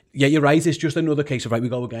 Yeah, you're right. It's just another case of, right, we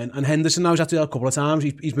go again. And Henderson now has had to do that a couple of times.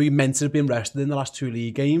 He's meant to have been rested in the last two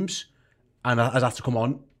league games and has had to come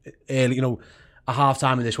on early, you know, a half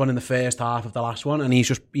time in this one, in the first half of the last one. And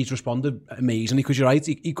he's responded amazingly, because you're right.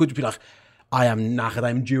 He could be like, I am knackered,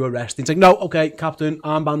 I'm due a rest. It's like, no, okay, captain,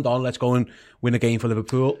 armband on, let's go and win a game for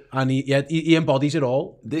Liverpool. And he embodies it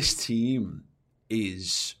all. This team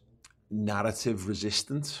is narrative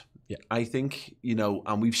resistant. Yeah. I think,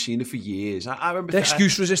 and we've seen it for years. I remember the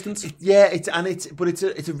excuse resistance. It's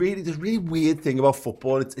a really weird thing about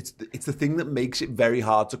football. It's the thing that makes it very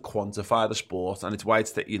hard to quantify the sport, and it's why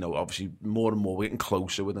it's obviously more and more we're getting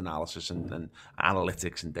closer with analysis and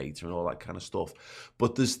analytics and data and all that kind of stuff.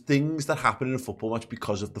 But there's things that happen in a football match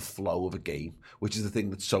because of the flow of a game, which is the thing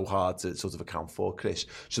that's so hard to sort of account for, Chris.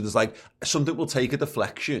 So there's like something will take a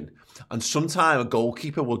deflection, and sometimes a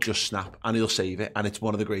goalkeeper will just snap and he'll save it, and it's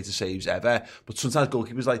one of the greatest saves ever. But sometimes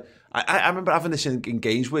goalkeepers I remember having this in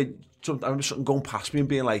games where I remember something going past me and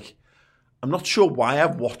being like, I'm not sure why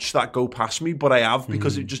I've watched that go past me, but I have,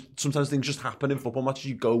 because it just sometimes things just happen in football matches.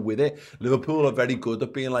 You go with it. Liverpool are very good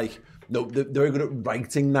at being like, no, they're very good at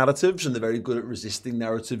writing narratives, and they're very good at resisting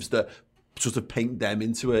narratives that sort of paint them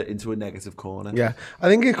into a negative corner. Yeah, I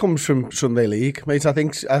think it comes from Sunday League, mate. I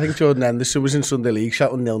think Jordan Henderson was in Sunday League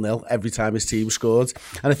shouting 0-0 every time his team scored,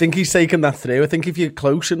 and I think he's taken that through. I think if you're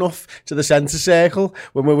close enough to the centre circle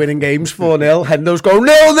when we're winning games 4-0, Hendo's go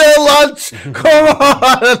 0-0 lads, come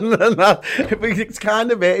on. And that, it's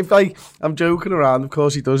kind of it. If I'm joking around, of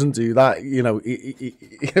course he doesn't do that,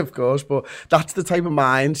 he, of course, but that's the type of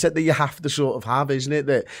mindset that you have to sort of have, isn't it?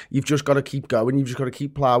 That you've just got to keep going, you've just got to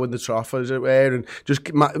keep ploughing the trough, as it were, and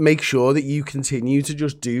just make sure that you continue to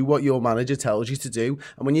just do what your manager tells you to do.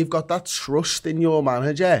 And when you've got that trust in your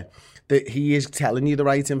manager, that he is telling you the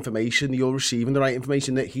right information, that you're receiving the right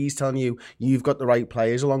information, that he's telling you you've got the right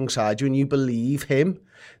players alongside you, and you believe him,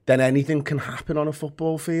 then anything can happen on a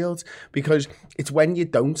football field. Because it's when you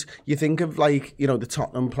don't, you think of the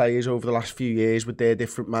Tottenham players over the last few years with their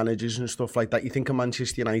different managers and stuff like that. You think of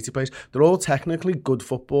Manchester United players, they're all technically good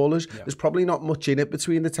footballers. Yeah. There's probably not much in it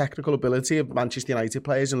between the technical ability of Manchester United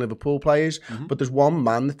players and Liverpool players, but there's one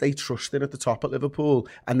man that they trust in at the top at Liverpool,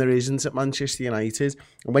 and there isn't at Manchester United.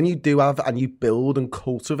 And when you do have, and you build and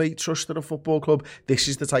cultivate trust at a football club, this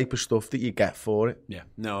is the type of stuff that you get for it. Yeah,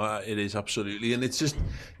 no, it is absolutely, and it's just,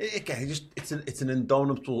 again, it's an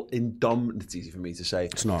indomitable. It's easy for me to say.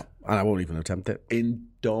 It's not, and I won't even attempt it.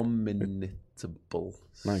 Indomitable.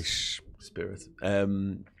 Nice spirit.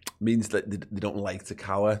 Means that they don't like to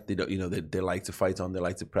cower. They don't. They like to fight on. They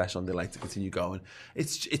like to press on. They like to continue going.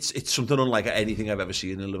 It's something unlike anything I've ever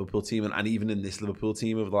seen in a Liverpool team, and even in this Liverpool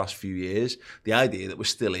team over the last few years. The idea that we're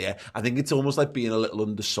still here, I think it's almost like being a little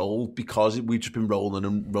undersold, because we've just been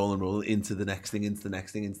rolling into the next thing, into the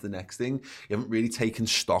next thing, into the next thing. You haven't really taken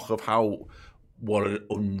stock of what an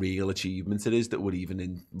unreal achievement it is that we're even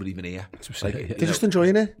here. They're just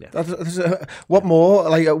enjoying it. Yeah. What more?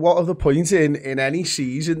 What other point in any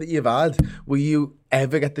season that you've had will you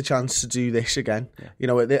ever get the chance to do this again?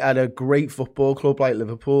 Yeah. At a great football club like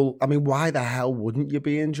Liverpool. I mean, why the hell wouldn't you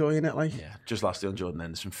be enjoying it? Just last year on Jordan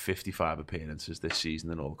Henderson, 55 appearances this season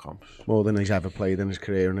in all comps. More than he's ever played in his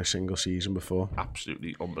career in a single season before.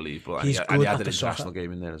 Absolutely unbelievable. He's and good he had at an the international soccer.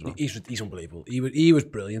 game in there as well. He's unbelievable. He was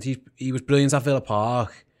brilliant. He was brilliant at Villa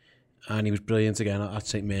Park, and he was brilliant again at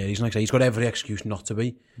St Mary's. And like I say, he's got every excuse not to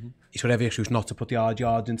be. He's got every excuse not to put the hard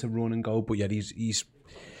yards into run and go. But yet he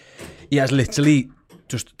has literally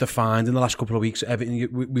just defined in the last couple of weeks everything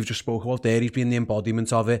we've just spoke about there. He's been the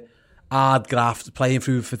embodiment of it. Hard graft, playing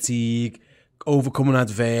through fatigue, overcoming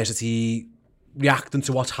adversity, reacting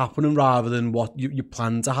to what's happening rather than what you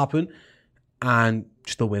plan to happen, and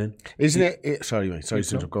still winning. Isn't it? Sorry, mate. Sorry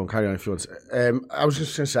to go and carry on if you want. I was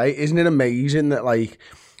just going to say, isn't it amazing that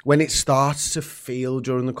when it starts to feel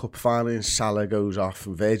during the cup final and Salah goes off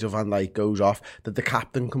and Virgil van Dijk goes off, that the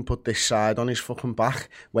captain can put this side on his fucking back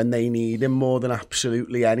when they need him more than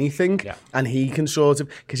absolutely anything. Yeah. And he can sort of,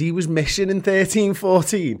 because he was missing in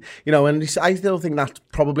 13-14, and I still think that's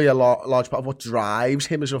probably a large part of what drives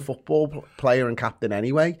him as a football player and captain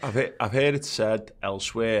anyway. I've heard it said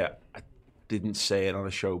elsewhere, I didn't say it on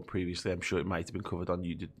a show previously, I'm sure it might have been covered on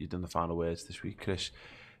you've done the final words this week, Chris,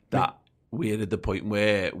 that we're at the point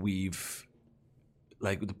where we've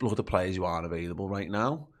look at the players who aren't available right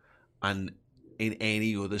now, and in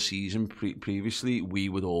any other season previously we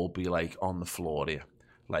would all be on the floor here,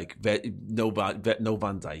 no Van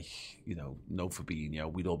Dijk, no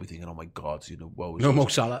Fabinho. We'd all be thinking, oh my god, no Mo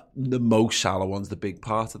Salah. The Mo Salah one's the big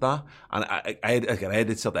part of that. And I heard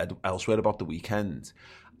it said elsewhere about the weekend.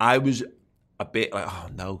 I was a bit oh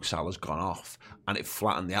no, Salah's gone off, and it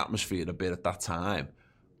flattened the atmosphere a bit at that time.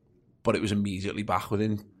 But it was immediately back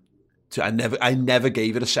within. I never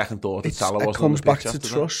gave it a second thought that Salah wasn't on the pitch. It comes back to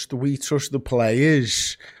trust. That. We trust the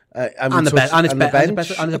players. And the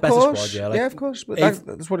better squad, yeah. Yeah, of course. But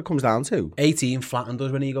that's what it comes down to. 18 flattened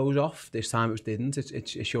us when he goes off. This time it didn't. It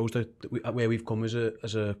shows where we've come as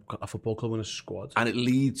a football club and a squad. And it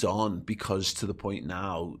leads on because to the point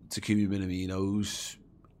now, Takumi Minamino's...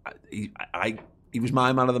 he was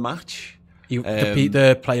my man of the match.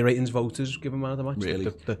 The player ratings voters give him man of the match. Really?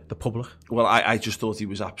 The public. Well, I just thought he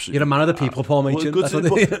was absolutely... You're a man of the people, Paul Machin.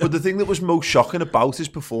 But the thing that was most shocking about his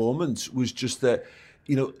performance was just that,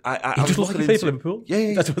 you know, he just looked like he played for Liverpool.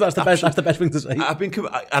 Yeah. That's the best. That's the best thing to say.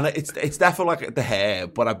 It's definitely like the hair,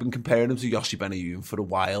 but I've been comparing him to Yossi Benayoun for a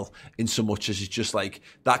while. In so much as he's just like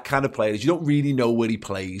that kind of player. You don't really know where he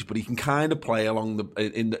plays, but he can kind of play along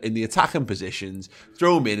in the attacking positions.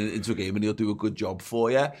 Throw him into a game, and he'll do a good job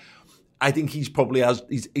for you. I think he's probably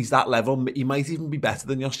he's that level. He might even be better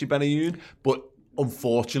than Yossi Benayoun, but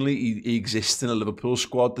unfortunately, he exists in a Liverpool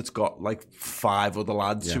squad that's got like 5 other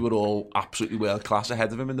lads who are all absolutely world class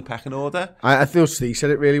ahead of him in the pecking order. I feel Steve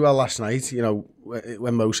said it really well last night. You know,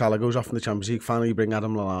 when Mo Salah goes off in the Champions League final, you bring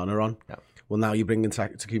Adam Lallana on. Yeah. Well, now you're bringing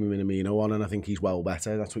Takumi Minamino on, and I think he's well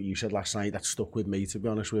better. That's what you said last night. That stuck with me, to be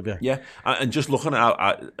honest with you. Yeah, and just looking at,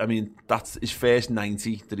 I mean, that's his first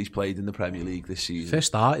 90 that he's played in the Premier League this season. First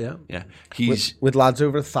start, yeah. Yeah, he's with lads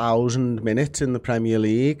over 1,000 minutes in the Premier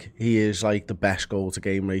League. He is like the best goal to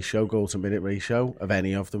minute ratio of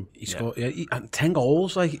any of them. He scored and 10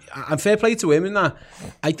 goals. Like, and fair play to him in that.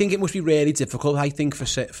 I think it must be really difficult. I think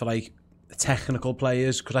for like technical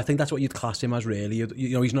players, because I think that's what you'd class him as, really. You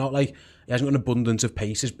know, he's not like, he hasn't got an abundance of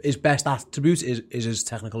pace. His best attribute is his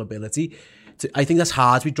technical ability. I think that's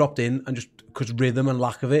hard to be dropped in, and just because rhythm and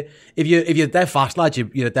lack of it. If you're dead fast lad,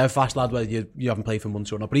 you're a dead fast lad, whether you haven't played for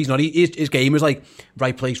months or not. But he's not. His game is like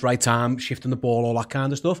right place, right time, shifting the ball, all that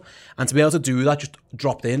kind of stuff. And to be able to do that, just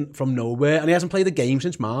dropped in from nowhere, and he hasn't played a game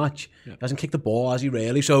since March. Yeah. He hasn't kicked the ball, has he,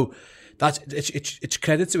 really? So it's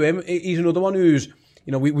credit to him. He's another one who's,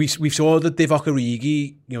 you know, we saw the Divock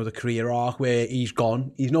Origi, you know, the career arc where he's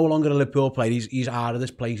gone. He's no longer a Liverpool player. He's out of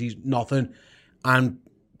this place. He's nothing. And,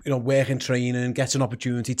 you know, working, training, gets an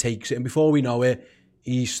opportunity, takes it. And before we know it,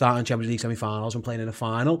 he's starting Champions League semi-finals and playing in a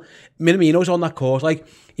final. Minamino's on that course. Like,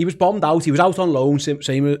 he was bombed out. He was out on loan,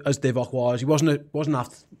 same as Divock was. He wasn't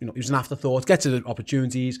after, you know, he was an afterthought. Gets the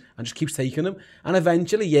opportunities and just keeps taking them. And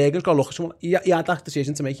eventually, Jürgen's got to look at someone. He had that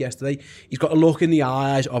decision to make yesterday. He's got to look in the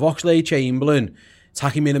eyes of Oxlade-Chamberlain,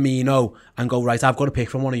 Taki Minamino, and go, right, I've got to pick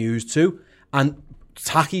from one of you two. And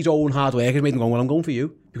Taki's own hard work has made him go, well, I'm going for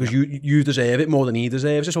you, because you deserve it more than he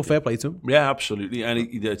deserves it, so fair play to him. Yeah, absolutely. And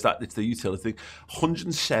it's the utility thing.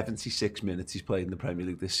 176 minutes he's played in the Premier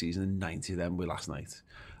League this season, and 90 of them were last night.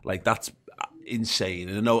 Like, that's insane.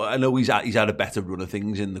 And I know he's had a better run of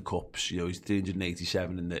things in the cups. You know, he's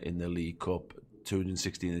 387 in the League Cup,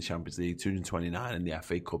 216 in the Champions League, 229 in the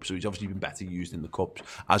FA Cup. So he's obviously been better used in the cups,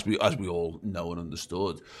 as we all know and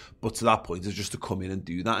understood. But to that point, it's just to come in and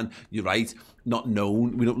do that. And you're right, not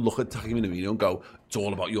known. We don't look at Taki Minamino and go, it's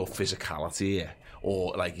all about your physicality here.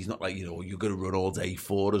 Or like, he's not like, you know, you're going to run all day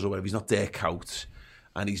for us or whatever. He's not Dirk Kuyt,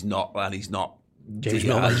 and he's not James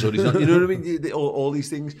Milner, you know what I mean? All these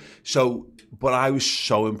things. So, but I was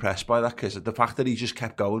so impressed by that, because the fact that he just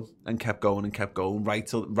kept going and kept going and kept going right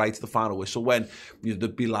to the final whistle, when, you know,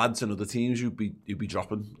 there'd be lads and other teams who'd be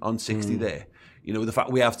dropping on 60 there. You know, the fact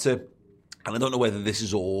we have to, and I don't know whether this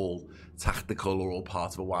is all tactical or all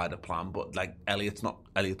part of a wider plan, but like Elliot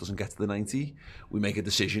doesn't get to the 90. We make a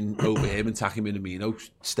decision over him, and Taki Minamino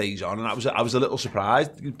stays on, and I was a little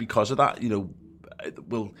surprised because of that. You know,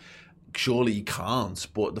 well, surely he can't,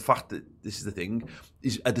 but the fact that this is the thing,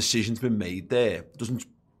 is a decision's been made there isn't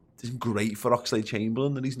great for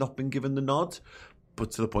Oxlade-Chamberlain that he's not been given the nod.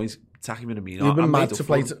 But to the point, Taki Minamino, you've been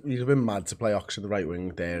mad to play Ox in the right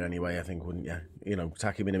wing there anyway, I think, wouldn't you? You know,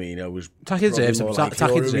 Taki Minamino was Taki deserves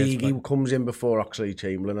it. He comes in before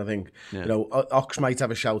Oxlade-Chamberlain, I think. Yeah. You know, Ox might have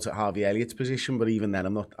a shout at Harvey Elliott's position, but even then,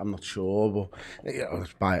 I'm not sure. But, you know,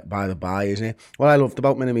 it's by the by, isn't it? What I loved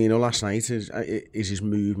about Minamino last night is his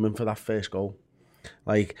movement for that first goal.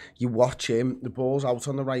 Like, you watch him, the ball's out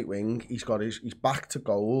on the right wing, he's back to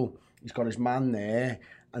goal, he's got his man there,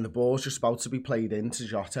 and the ball's just about to be played into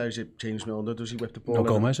Jota. Is it James Milner? Does he whip the ball? No,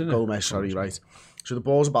 Gomez, isn't it? Gomez, sorry, right. So the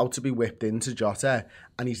ball's about to be whipped into Jota,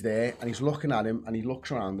 and he's there, and he's looking at him, and he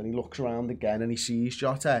looks around, and he looks around again, and he sees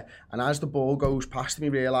Jota. And as the ball goes past him, he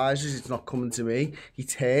realises it's not coming to me. He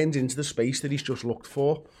turns into the space that he's just looked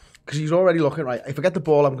for. Because he's already looking, right, if I get the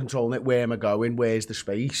ball, I'm controlling it, where am I going, where's the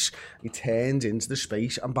space? He turns into the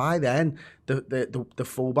space, and by then, the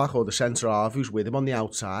fullback or the centre-half who's with him on the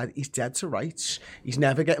outside, he's dead to rights. He's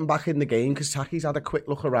never getting back in the game, because Taki's had a quick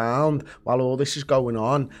look around while all this is going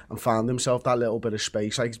on and found himself that little bit of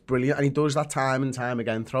space. Like, it's brilliant, and he does that time and time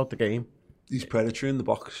again throughout the game. He's predatory in the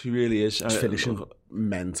box, he really is. He's finishing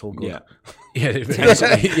mental good. Yeah.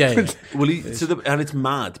 Well, and it's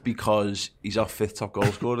mad because he's our 5th top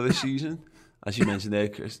goal scorer this season. As you mentioned there,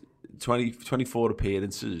 Chris, 24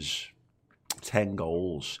 appearances, 10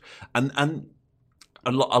 goals. And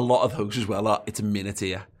a lot of those as well. It's a minute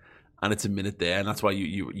here. And it's a minute there, and that's why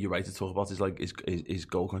you're right to talk about his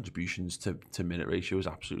goal contributions to minute ratio is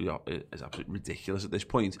absolutely ridiculous at this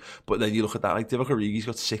point. But then you look at that, like Divock Origi's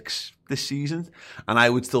got 6 this season, and I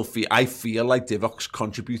feel like Divok's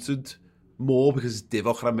contributed more because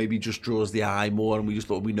Divock maybe just draws the eye more, and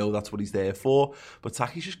we know that's what he's there for. But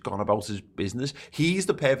Taki's just gone about his business. He's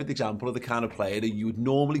the perfect example of the kind of player that you would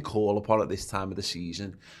normally call upon at this time of the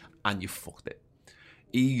season, and you fucked it.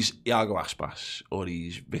 He's Iago Aspas, or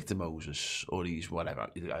he's Victor Moses, or he's whatever.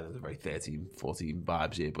 There's very 13, 14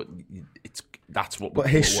 vibes here, but that's what. But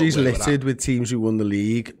history's littered with teams who won the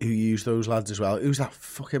league who use those lads as well. Who's that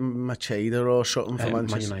fucking Macheda or something for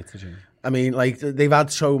Manchester? Man United. Yeah. I mean, like, they've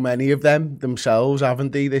had so many of them themselves,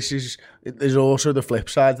 haven't they? There's also the flip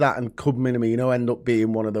side of that, and could Minamino end up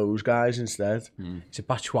being one of those guys instead? It's a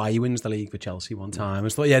Batshuayi wins the league for Chelsea one time.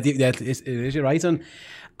 And so, it is, you're right. And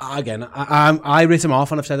again, I writ him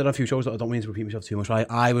off, and I've said it on a few shows, that I don't mean to repeat myself too much. Right?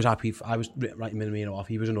 I was happy. I was writing Minamino off.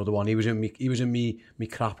 He was another one. He was in me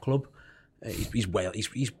crap club. He's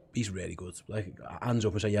really good. Like, hands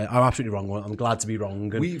up and say, yeah, I'm absolutely wrong. I'm glad to be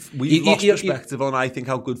wrong. And we've lost perspective on, I think,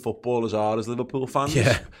 how good footballers are as Liverpool fans.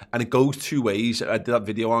 Yeah. And it goes two ways. I did that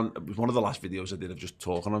video it was one of the last videos I did of just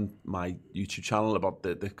talking on my YouTube channel about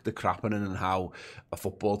the crapping and how a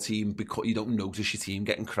football team, because you don't notice your team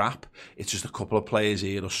getting crap. It's just a couple of players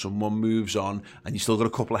here or someone moves on and you still got a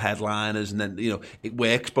couple of headliners, and then, it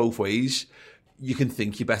works both ways. You can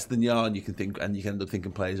think you're better than you are, and you can end up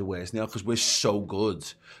thinking players are worse than you are, because we're so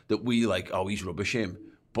good that we like, oh, he's rubbish him.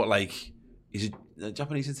 But like, he's a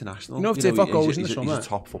Japanese international. If Divock goes in the summer, he's a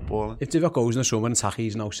top footballer. If Divock goes in the summer and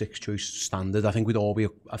Taki's now 6th choice standard, I think we're all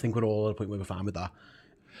at a point where we're fine with that.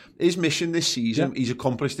 His mission this season, he's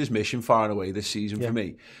accomplished his mission far and away this season for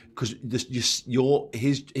me, because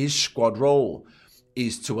his squad role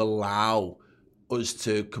is to allow us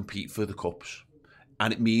to compete for the cups.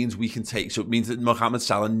 And it means it means that Mohamed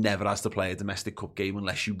Salah never has to play a domestic cup game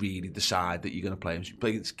unless you really decide that you're going to play him. So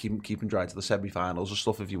you keep him dry to the semi-finals or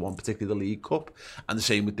stuff if you want, particularly the League Cup. And the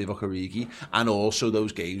same with Divock Origi. And also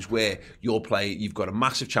those games where you've got a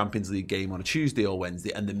massive Champions League game on a Tuesday or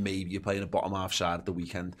Wednesday, and then maybe you're playing a bottom half side at the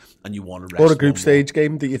weekend and you want to rest. Or a group stage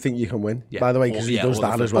game that you think you can win, by the way, because he does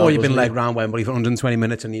that as well. Or you've been leg round Wembley for 120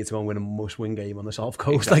 minutes and need to go and win a must-win game on the South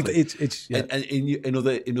Coast. Exactly. Like, And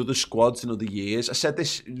in other squads, in other years, I said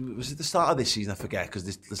this, was it the start of this season? I forget, because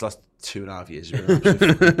this last 2.5 years has been an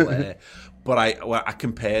absolute player. But I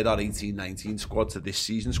compared our 18-19 squad to this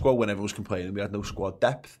season squad when everyone was complaining we had no squad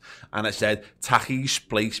depth. And I said, Taki's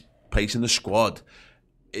place in the squad,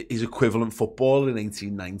 his equivalent footballer in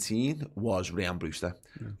 18-19 was Ryan Brewster,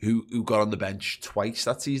 who got on the bench twice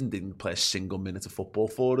that season, didn't play a single minute of football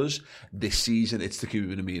for us. This season, it's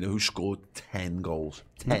Takuma Minamino, who scored 10 goals.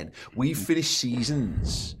 10. We finished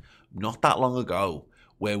seasons not that long ago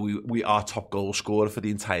where our top goal scorer for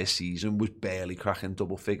the entire season was barely cracking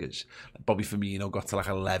double figures. Bobby Firmino got to like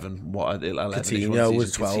 11. Coutinho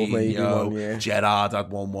was 12 maybe. Gerrard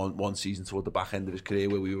had one season toward the back end of his career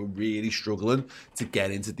where we were really struggling to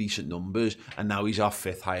get into decent numbers, and now he's our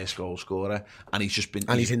 5th highest goal scorer, and he's just been...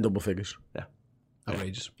 And he's in double figures. Yeah.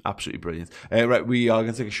 Outrageous. Absolutely brilliant. Right, we are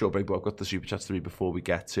going to take a short break, but I've got the Super Chats to read before we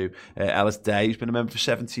get to Ellis Day. He's been a member for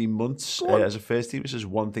 17 months as a first team. This is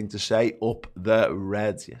one thing to say, up the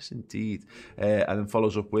Reds. Yes, indeed. And then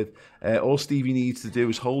follows up with, all Stevie needs to do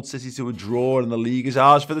is hold City to a draw and the league is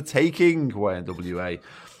ours for the taking. YNWA.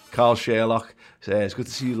 Carl Sherlock says, good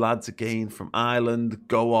to see you lads again from Ireland.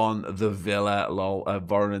 Go on, the Villa. Lol.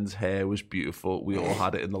 Voronen's hair was beautiful. We all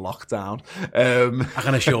had it in the lockdown. I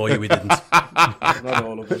can assure you we didn't. Not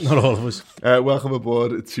all of us. Not all of us. Welcome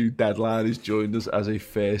aboard to Deadline, who's joined us as a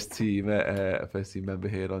first team member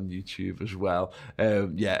here on YouTube as well.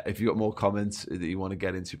 If you've got more comments that you want to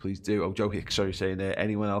get into, please do. Oh, Joe Hicks, sorry, saying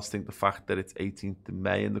anyone else think the fact that it's 18th of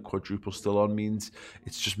May and the quadruple still on means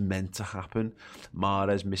it's just meant to happen?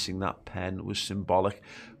 Mahrez missing that pen was symbolic.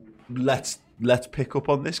 Let's pick up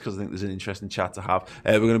on this, because I think there's an interesting chat to have.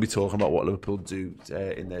 We're going to be talking about what Liverpool do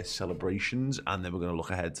in their celebrations, and then we're going to look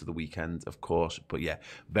ahead to the weekend, of course. But yeah,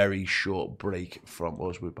 very short break from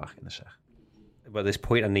us. We're back in a sec. At this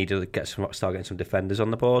point, I need to start getting some defenders on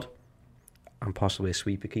the board, and possibly a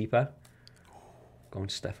sweeper keeper. Going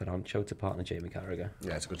Stefan Ancho to partner Jamie Carragher.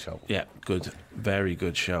 Yeah, it's a good shout. Yeah, good, very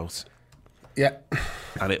good shout. Yeah,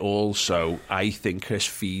 and it also, I think, Chris,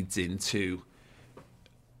 feeds into...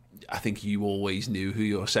 I think you always knew who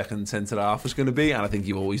your second centre-half was going to be, and I think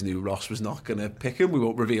you always knew Ross was not going to pick him. We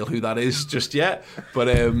won't reveal who that is just yet. But,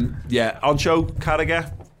 Ancho,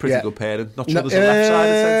 Carragher, pretty good pairing. Not sure there's a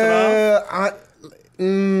left-sided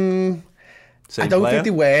centre-half. Same I don't player? think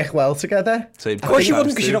they work well together. Same Of course you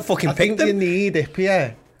wouldn't, because you don't fucking I pick think them. you need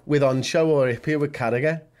Ippier with Onshow or Ippier with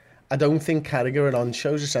Carragher. I don't think Carragher and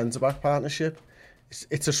Onshow's a centre-back partnership.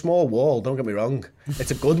 It's a small wall, don't get me wrong.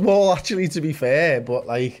 It's a good wall, actually, to be fair, but,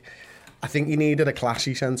 like, I think you needed a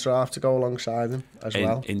classy centre-half to go alongside him as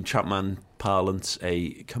well. In Chapman parlance,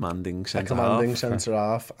 a commanding centre-half. A commanding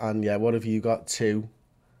centre-half. And, yeah, what have you got? 2?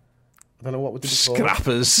 I don't know what would be called.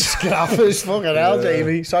 Scrappers, fucking hell,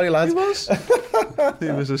 Jamie. Sorry, lads.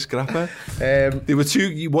 He was a scrapper. There were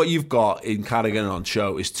 2. What you've got in Carragher and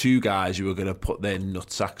Onshow is 2 guys who are going to put their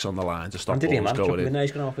nutsacks on the line to stop balls going in.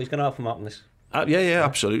 He's going to help him out on this. Yeah,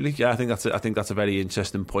 absolutely. Yeah, I think that's a very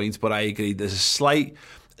interesting point. But I agree. There's a slight.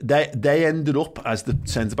 They ended up as the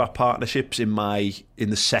centre back partnerships in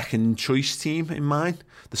the second choice team in mine.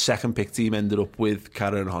 The second pick team ended up with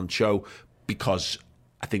Carragher and Onshow because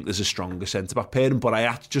I think there's a stronger centre back pairing.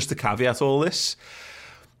 But just to caveat all this,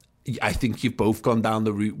 I think you've both gone down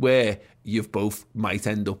the route where you've both might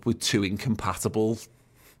end up with 2 incompatible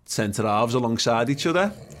centre halves alongside each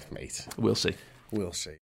other. Mate, we'll see.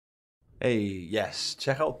 Hey, yes,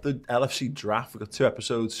 check out the LFC draft. We've got 2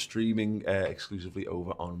 episodes streaming exclusively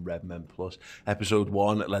over on Redmen Plus. Episode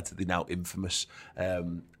 1 led to the now infamous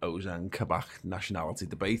Ozan Kabak nationality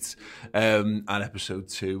debate. And episode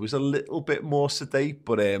 2 was a little bit more sedate,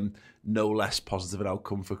 but no less positive an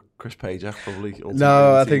outcome for Chris Pajak, probably.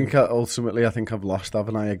 No, I think ultimately I've lost,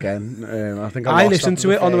 haven't I, again? I listened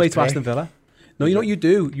to it on the way to Aston Villa. No, you know what you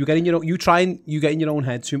do? You get in your own, you get in your own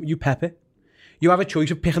head, you pep it. You have a choice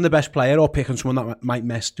of picking the best player or picking someone that might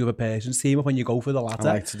mess the other person's team up when you go for the latter.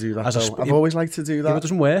 I like to do that. I've always liked to do that. Yeah, it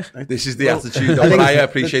doesn't work. This is the attitude. I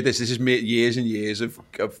appreciate this. This is years and years of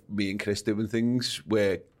me and Chris doing things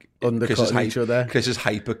where undercutting each other. Chris's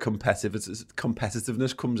hyper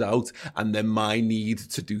competitiveness comes out, and then my need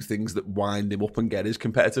to do things that wind him up and get his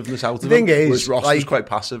competitiveness out of him. The thing is, whereas Ross was quite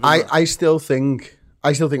passive. I still think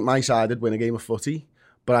my side would win a game of footy,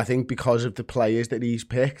 but I think because of the players that he's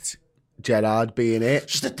picked, Gerrard being it,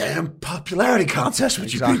 just a damn popularity contest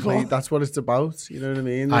with exactly, you people. That's what it's about. You know what I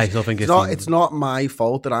mean? I still think it's not my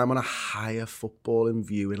fault that I'm on a higher footballing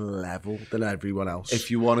viewing level than everyone else.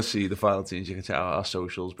 If you want to see the final teams, you can check out our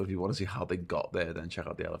socials. But if you want to see how they got there, then check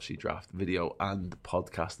out the LFC draft video and the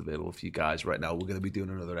podcast available for you guys right now. We're going to be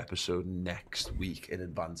doing another episode next week in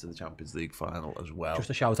advance of the Champions League final as well.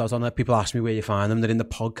 Just a shout out on that. People ask me where you find them. They're in the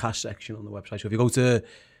podcast section on the website. So if you go to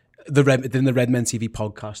in the Redmen TV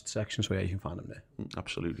podcast section, so yeah, you can find them there.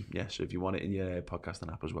 Absolutely, yeah. So if you want it in your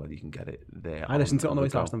podcasting app as well, you can get it there. I listened to it on the way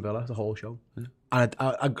to Aston Villa, the whole show. Yeah. And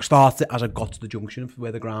I started it as I got to the junction for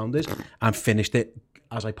where the ground is, and finished it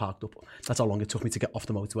as I parked up. That's how long it took me to get off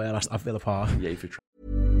the motorway at Villa Park. Yeah, if you try.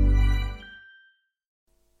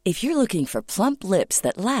 If you're looking for plump lips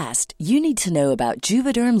that last, you need to know about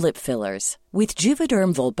Juvederm lip fillers. With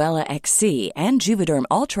Juvederm Volbella XC and Juvederm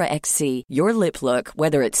Ultra XC, your lip look,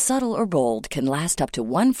 whether it's subtle or bold, can last up to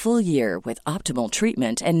 1 full year with optimal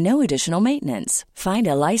treatment and no additional maintenance. Find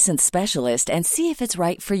a licensed specialist and see if it's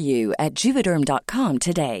right for you at Juvederm.com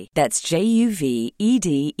today. That's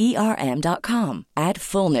JUVEDERM.com. Add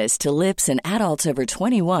fullness to lips in adults over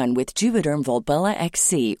 21 with Juvederm Volbella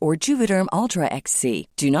XC or Juvederm Ultra XC.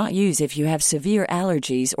 Do not use if you have severe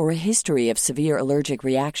allergies or a history of severe allergic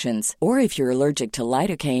reactions, or if you're allergic to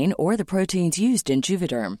lidocaine or the proteins used in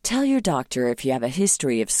Juvederm. Tell your doctor if you have a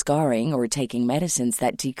history of scarring or taking medicines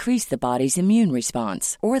that decrease the body's immune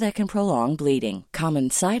response or that can prolong bleeding. Common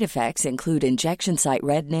side effects include injection site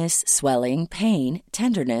redness, swelling, pain,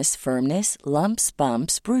 tenderness, firmness, lumps,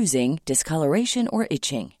 bumps, bruising, discoloration, or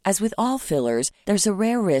itching. As with all fillers, there's a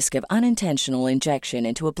rare risk of unintentional injection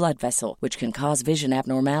into a blood vessel, which can cause vision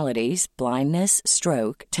abnormalities, blindness,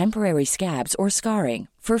 stroke, temporary scabs, or scarring.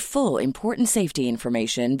 For full important safety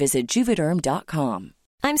information, visit Juvederm.com.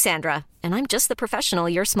 I'm Sandra, and I'm just the professional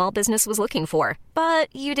your small business was looking for.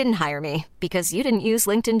 But you didn't hire me because you didn't use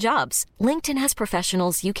LinkedIn Jobs. LinkedIn has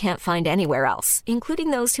professionals you can't find anywhere else,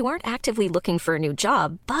 including those who aren't actively looking for a new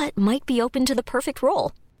job, but might be open to the perfect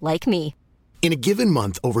role, like me. In a given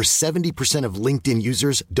month, over 70% of LinkedIn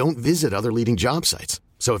users don't visit other leading job sites.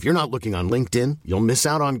 So if you're not looking on LinkedIn, you'll miss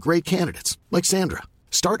out on great candidates like Sandra.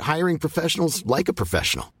 Start hiring professionals like a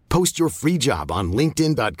professional. Post your free job on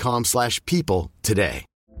linkedin.com/people today.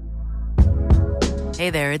 Hey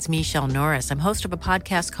there, it's Michelle Norris. I'm host of a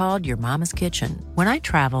podcast called Your Mama's Kitchen. When I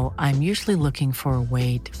travel, I'm usually looking for a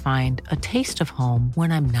way to find a taste of home when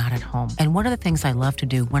I'm not at home. And one of the things I love to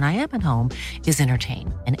do when I am at home is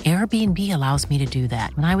entertain. And Airbnb allows me to do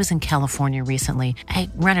that. When I was in California recently, I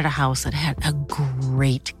rented a house that had a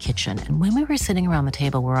great kitchen. And when we were sitting around the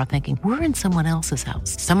table, we were all thinking, we're in someone else's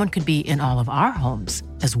house. Someone could be in all of our homes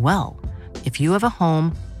as well. If you have a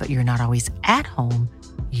home, but you're not always at home,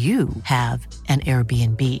 you have an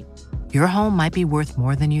Airbnb. Your home might be worth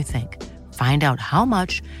more than you think. Find out how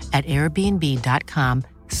much at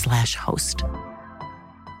airbnb.com/host.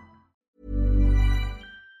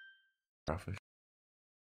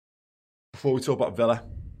 Before we talk about Villa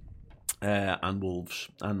and Wolves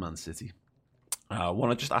and Man City, I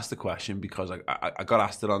want to just ask the question because I got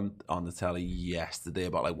asked it on the telly yesterday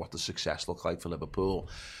about like what does success look like for Liverpool,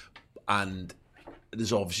 and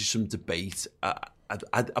there's obviously some debate. I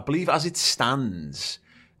believe as it stands,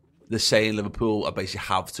 they're saying Liverpool basically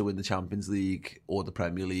have to win the Champions League or the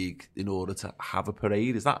Premier League in order to have a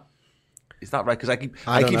parade. Is that right? Because I keep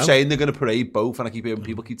saying they're going to parade both, and I keep hearing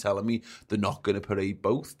people keep telling me they're not going to parade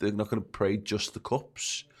both. They're not going to parade just the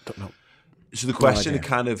cups. Don't know. So the question it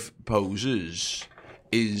kind of poses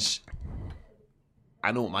is,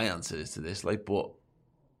 I know what my answer is to this, like, but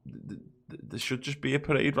there should just be a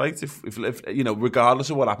parade, right? If you know, regardless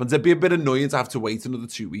of what happens, it'd be a bit annoying to have to wait another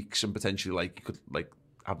 2 weeks and potentially like you could like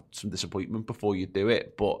have some disappointment before you do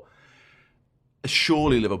it. But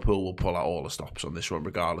surely Liverpool will pull out all the stops on this one,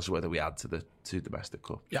 regardless of whether we add to the two domestic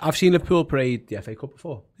cup. Yeah, I've seen Liverpool parade the FA Cup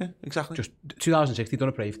before. Yeah, exactly. Just 2006, they've done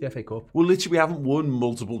a parade for the FA Cup. Well, literally, we haven't won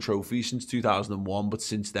multiple trophies since 2001, but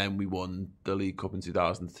since then we won the League Cup in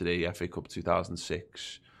 2003, FA Cup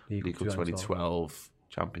 2006, League Cup 2012.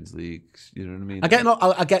 Champions League, you know what I mean? I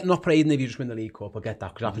get not parading if you just win the League Cup. I get that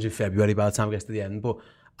because it happens in February by the time it gets to the end. But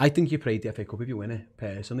I think you parade the FA Cup if you win it,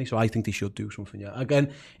 personally. So I think they should do something. Yeah.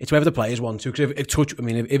 Again, it's whether the players want to. Because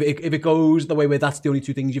if it goes the way where that's the only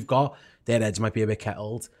two things you've got, their heads might be a bit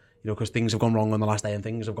kettled. You know, because things have gone wrong on the last day and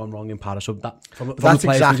things have gone wrong in Paris. So that's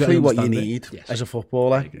exactly what you need as a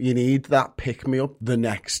footballer. You need that pick-me-up the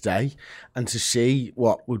next day, and to see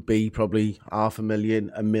what would be probably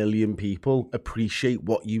 500,000, 1 million people appreciate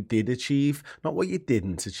what you did achieve, not what you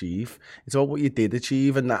didn't achieve. It's all what you did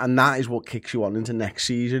achieve, and that is what kicks you on into next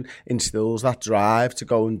season, instills that drive to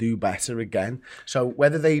go and do better again. So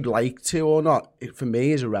whether they'd like to or not, it, for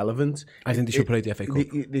me, is irrelevant. I think they should parade the FA Cup.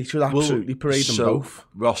 They should absolutely parade them both.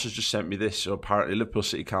 Ross has just sent me this. So apparently Liverpool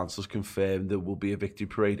City Council's confirmed there will be a victory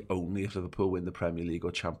parade only if Liverpool win the Premier League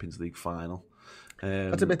or Champions League final.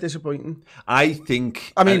 That's a bit disappointing. I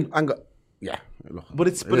think. I mean, yeah,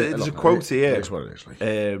 but there's a quote here. It's what it is. Like.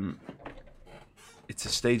 It's a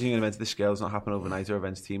staging an event of this scale does not happen overnight. Our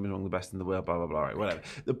events team is among the best in the world. Blah blah blah. Right, whatever.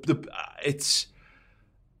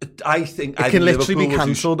 I think it can literally be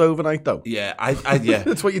cancelled overnight, though. Yeah, yeah.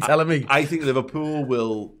 That's what you're telling me. I think Liverpool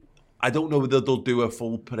will. I don't know whether they'll do a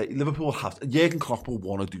full parade. Liverpool will have to. Jurgen Klopp will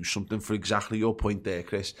want to do something for exactly your point there,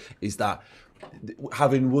 Chris. Is that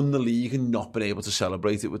having won the league and not been able to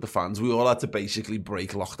celebrate it with the fans, we all had to basically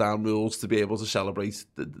break lockdown rules to be able to celebrate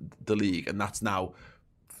the league, and that's now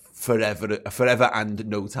forever and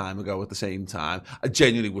no time ago at the same time. I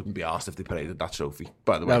genuinely wouldn't be asked if they paraded that trophy,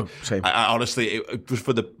 by the way. No, same. I honestly, it was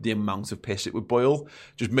for the amount of piss it would boil.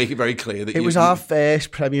 Just make it very clear that it was our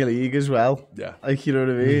first Premier League as well. Yeah. Like, you know what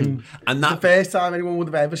I mean? Mm-hmm. And that's the first time anyone would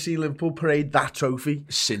have ever seen Liverpool parade that trophy.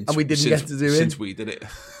 And we didn't get to do it. Since we did it.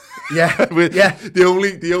 Yeah, yeah. The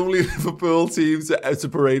only Liverpool team to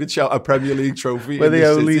parade a Premier League trophy. We're the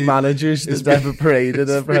only managers that ever paraded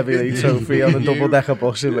a Premier League trophy on a double-decker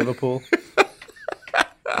bus in Liverpool.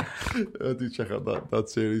 Do check out that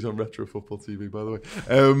series on Retro Football TV, by the way.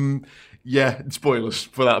 Yeah, spoilers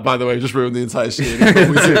for that, by the way. Just ruined the entire series.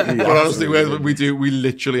 But honestly, we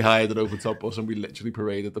literally hired an open top bus and we literally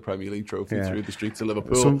paraded the Premier League trophy through the streets of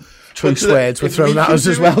Liverpool. Some choice words were thrown at us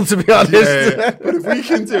as well, to be honest. Yeah, but if we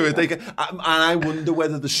can do it, they can. And I wonder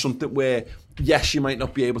whether there's something where, yes, you might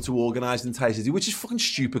not be able to organise the entire city, which is fucking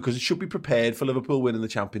stupid because it should be prepared for Liverpool winning the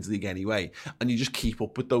Champions League anyway. And you just keep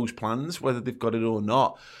up with those plans, whether they've got it or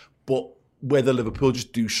not. But whether Liverpool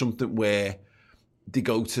just do something where they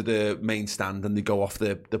go to the main stand and they go off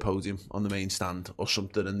the podium on the main stand or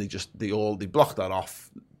something, and they block that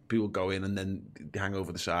off. People go in and then they hang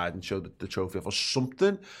over the side and show the trophy off or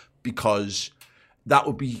something, because that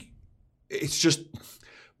would be. It's just.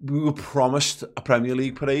 We were promised a Premier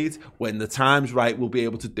League parade. When the time's right, we'll be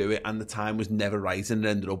able to do it, and the time was never right, and it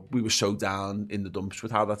ended up we were so down in the dumps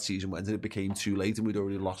with how that season went, and it became too late, and we'd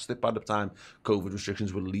already lost it by the time COVID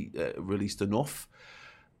restrictions were released enough.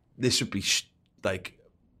 This would be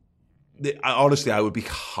honestly, I would be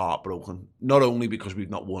heartbroken. Not only because we've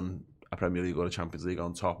not won a Premier League or a Champions League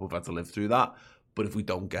on top, we've had to live through that, but if we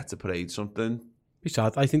don't get to parade something, be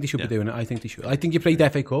sad. I think they should be doing it. I think they should. I think you played the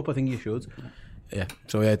FA Cup. I think you should. Yeah.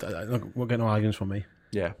 So yeah, we'll get no arguments from me.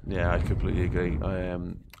 Yeah, I completely agree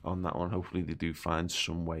on that one. Hopefully they do find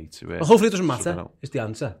some way to it. Well, hopefully it doesn't matter. Is the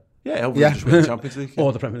answer. Yeah, hopefully just win the Champions League.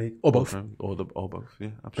 Or the Premier League. Or both. Or both, yeah,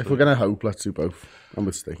 absolutely. If we're going to hope, let's do both. I'm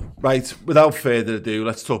with Steve. Right, without further ado,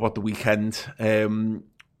 let's talk about the weekend.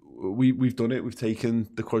 We've done it. We've taken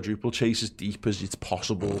the quadruple chase as deep as it's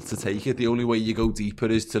possible to take it. The only way you go deeper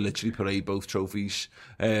is to literally parade both trophies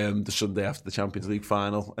the Sunday after the Champions League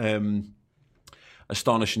final.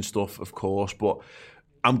 Astonishing stuff, of course, but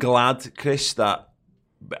I'm glad, Chris, that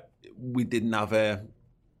we didn't have a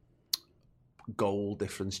goal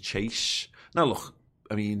difference chase. Now, look,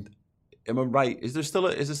 I mean, am I right? Is there still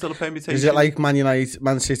a permutation? Is it like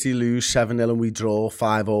Man City lose 7-0 and we draw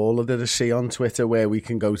 5-5? Did I see on Twitter where we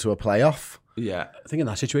can go to a playoff? Yeah, I think in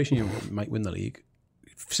that situation you might win the league.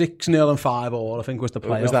 6-0 and 5-5, I think was the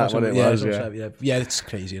playoff. Was that what it was? Yeah, it's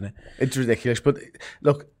crazy, isn't it? It's ridiculous. But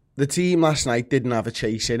look, the team last night didn't have a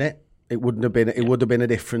chase in it. It wouldn't have been. It would have been a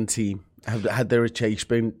different team had there a chase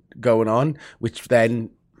been going on, which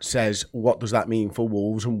then says, what does that mean for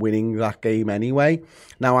Wolves and winning that game anyway?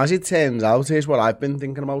 Now, as it turns out, here's what I've been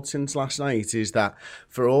thinking about since last night, is that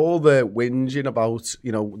for all the whinging about,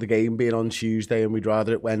 the game being on Tuesday and we'd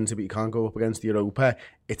rather it Wednesday, but you can't go up against Europa,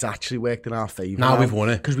 it's actually worked in our favour. Now we've won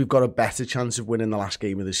it. Because we've got a better chance of winning the last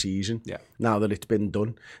game of the season, yeah, now that it's been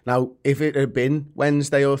done. Now, if it had been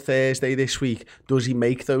Wednesday or Thursday this week, does he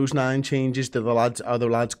make those 9 changes? Are the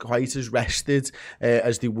lads quite as rested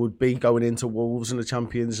as they would be going into Wolves in the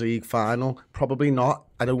Champions League final? Probably not.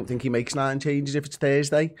 I don't think he makes 9 changes if it's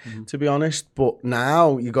Thursday, to be honest. But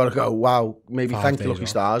now you got to go, wow, maybe thank the lucky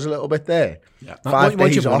stars a little bit there. Yeah. 5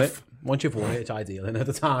 days off. Once you've won it, it's ideal. And at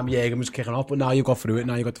the time, Jürgen was kicking off, but now you've got through it.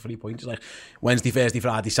 Now you've got the 3 points. It's like Wednesday, Thursday,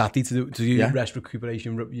 Friday, Saturday to do your rest,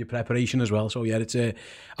 recuperation, your preparation as well. So yeah, it's and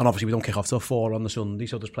obviously we don't kick off till 4 on the Sunday,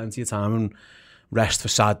 so there's plenty of time and rest for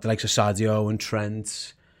the likes of Sadio and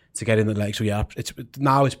Trent to get in the leg. So yeah,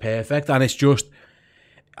 now it's perfect, and it's just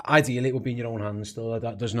ideally it would be in your own hands still.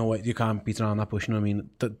 There's no way you can't beat around that bush. I mean,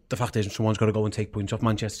 the fact is someone's got to go and take points off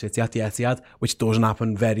Manchester City at the Etihad, which doesn't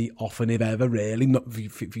happen very often, if ever, really. Not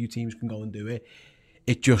few teams can go and do it.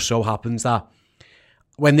 It just so happens that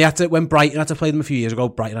when Brighton had to play them a few years ago,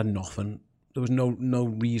 Brighton had nothing. There was no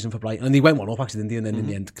reason for Brighton, and they went one up actually, didn't they? And then in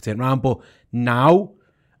the end, turned around. But now,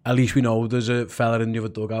 at least we know there's a fella in the other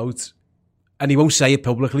dugout, and he won't say it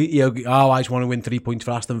publicly. He'll go, I just want to win 3 points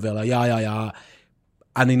for Aston Villa. Yeah.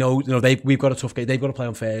 And they know, we've got a tough game. They've got to play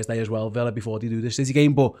on Thursday as well, Villa, before they do this City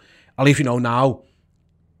game. But at least now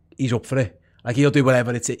he's up for it. Like, he'll do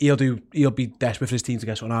whatever it's. He'll be desperate for his team to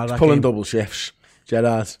get something out of that pulling game. Double shifts.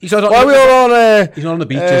 Gerrard. Why are we all on? He's not on the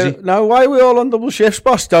beach, is he? No, why are we all on double shifts,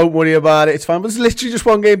 boss? Don't worry about it. It's fine. But it's literally just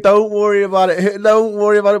one game. Don't worry about it. Don't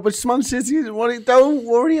worry about it. But it's Man City. Don't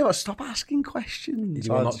worry about it. Stop asking questions.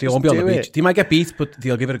 They won't be on the beach. They might get beat, but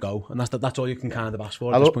they'll give it a go. And that's all you can kind of ask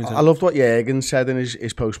for at this point. I loved what Jürgen said in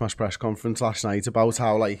his post-match press conference last night about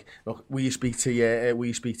how, like, look, we speak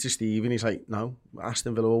to Steve, and he's like, no,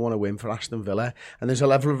 Aston Villa will want to win for Aston Villa. And there's a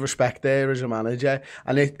level of respect there as a manager.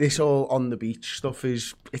 And this all on the beach stuff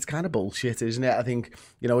it's kind of bullshit, isn't it? I think,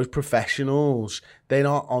 as professionals, they're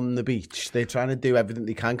not on the beach. They're trying to do everything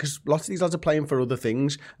they can, because lots of these lads are playing for other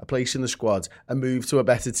things, a place in the squad, a move to a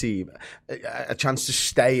better team, a chance to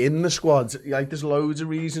stay in the squad. Like, there's loads of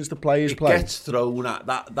reasons the players play. It gets thrown at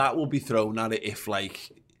that will be thrown at it if,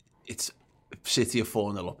 like, it's City are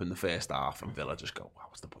 4-0 up in the first half and Villa just go, wow,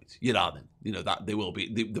 what's the point? That they will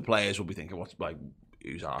be, the players will be thinking, what's, like,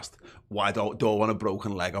 who's asked, why don't I want a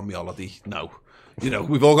broken leg on my holiday? No.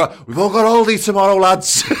 We've all got holiday tomorrow,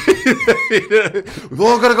 lads. We've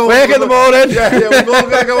all got to go work in the morning. Yeah, we've all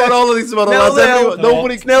got to go on holiday tomorrow, lads.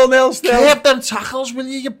 Nobody's 0-0 still. Keep them tackles, will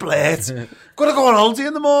you blade? Got to go on holiday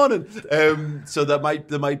in the morning. So there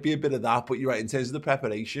might be a bit of that, but you're right in terms of the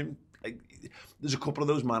preparation. There's a couple of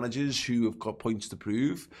those managers who have got points to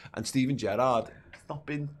prove, and Steven Gerrard, it's not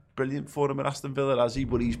been brilliant for him at Aston Villa, has he?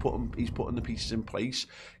 But he's putting the pieces in place,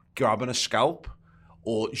 grabbing a scalp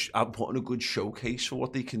or putting a good showcase for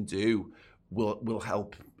what they can do will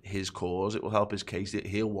help his cause. It will help his case.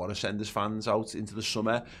 He'll want to send his fans out into the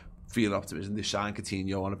summer feeling optimism. They signed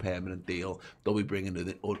Coutinho on a permanent deal. They'll be bringing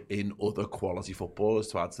in other quality footballers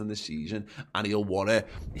to add to them this season, and he'll want to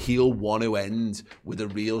end with a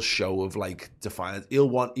real show of, like, defiance. He'll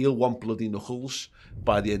want bloody knuckles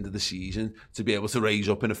by the end of the season to be able to raise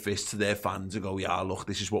up in a fist to their fans and go, yeah, look,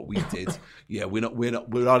 this is what we did. Yeah, we're not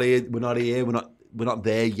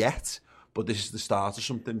there yet, but this is the start of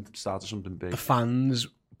something big. The fans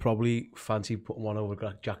probably fancy putting one over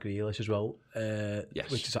Jack Grealish as well. Yes,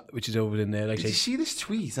 which is over in there. Like, did you see this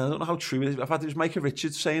tweet? I don't know how true it is. In fact, it was Micah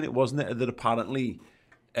Richards saying it, wasn't it? That apparently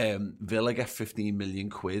Villa get 15 million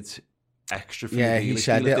quid extra for yeah, the he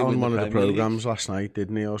said it on one of the programmes last night,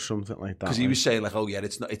 didn't he, or something like that? Because he was saying like, oh yeah,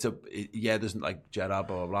 there's like Gerrard,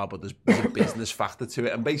 blah, blah, blah, but there's a business factor to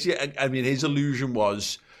it. And basically, I mean, his illusion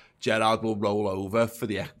was Gerrard will roll over for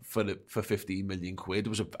 15 million quid. It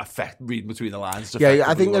was reading between the lines. Yeah,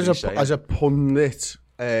 I think as a pundit,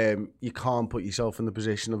 you can't put yourself in the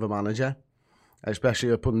position of a manager, especially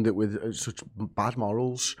a pundit with such bad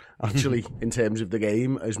morals, actually, in terms of the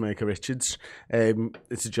game, as Micah Richards.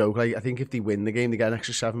 It's a joke. Like, I think if they win the game, they get an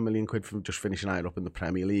extra 7 million quid from just finishing higher up in the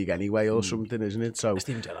Premier League anyway, or something, isn't it? So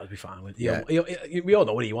Steven Gerrard would be fine with it. Yeah. We all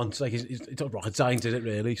know what he wants. Like, it's not rocket science, is it,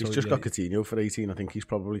 really? He's just got Coutinho for 18. I think he's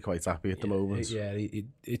probably quite happy at the moment. Yeah,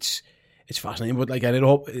 it's fascinating, but like,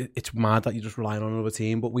 it's mad that you're just relying on another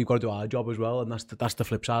team, but we've got to do our job as well, and that's the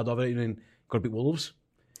flip side of it. You've got to beat Wolves.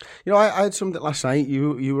 You know, I had something last night.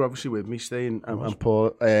 You were obviously with me, Steve, and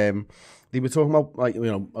Paul. They were talking about, like, you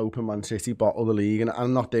know, open Man City, bottle the league, and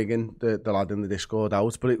I'm not digging the lad in the Discord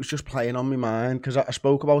out, but it was just playing on my mind, because I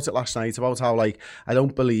spoke about it last night, about how, like, I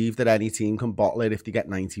don't believe that any team can bottle it if they get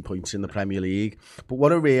 90 points in the Premier League. But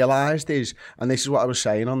what I realised is, and this is what I was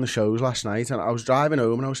saying on the shows last night, and I was driving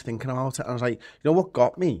home and I was thinking about it, and I was like, you know what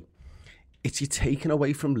got me? It's you taking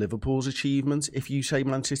away from Liverpool's achievements if you say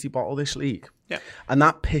Man City bottle this league. Yeah. And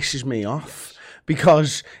that pisses me off,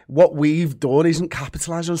 because what we've done isn't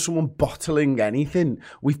capitalise on someone bottling anything.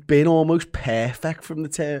 We've been almost perfect from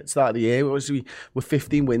the start of the year. We were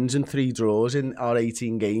 15 wins and 3 draws in our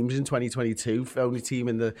 18 games in 2022. The only team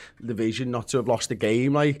in the division not to have lost a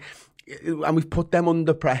game. Like, and we've put them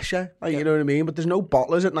under pressure, like, you know what I mean? But there's no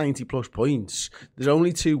bottlers at 90 plus points. There's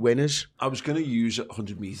only 2 winners. I was going to use a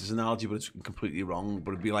 100 metres analogy, but it's completely wrong.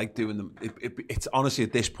 But it'd be like doing them. It's honestly,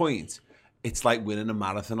 at this point, it's like winning a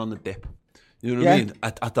marathon on the dip. You know what I mean?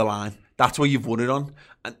 At the line. That's where you've won it on.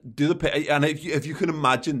 And if you can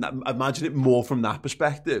imagine it more from that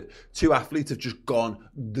perspective. 2 athletes have just gone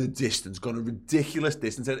the distance, gone a ridiculous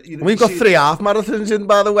distance. You know, we've got 3 half marathons in,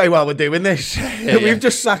 by the way, while we're doing this. We've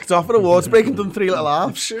just sacked off at a water break and done 3 little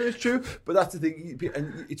halves. Sure, it's true. But that's the thing,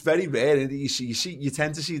 and it's very rare that you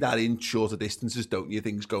tend to see that in shorter distances, don't you?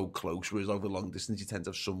 Things go close, whereas over long distance you tend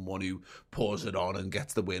to have someone who pours it on and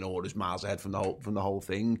gets the win, or is miles ahead from the whole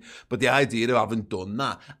thing. But the idea of having done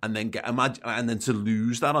that and then to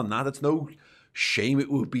lose that on that, it's no shame.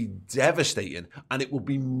 It would be devastating, and it will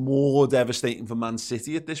be more devastating for Man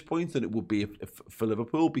City at this point than it would be for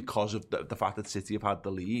Liverpool, because of the fact that City have had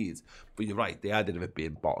the lead. But you're right, the idea of it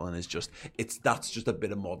being bottling is that's just a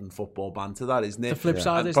bit of modern football banter, that, isn't it? The flip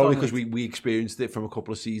side is probably because we experienced it from a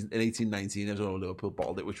couple of seasons in 18-19. It was all Liverpool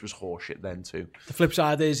bottled it, which was horseshit then too. The flip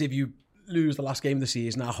side is, if you lose the last game of the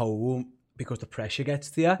season at home because the pressure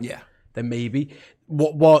gets to you, then maybe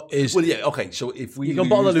what is... Well, yeah, okay, so if we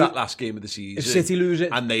lose that last game of the season... If City lose it...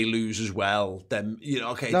 And they lose as well, then, you know,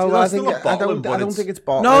 okay... No, I don't think it's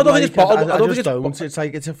bottling. No, I don't think it's bottling. I just don't. It's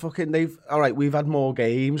like, it's a fucking... All right, we've had more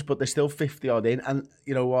games, but they're still 50-odd in, and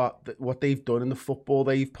you know what they've done in the football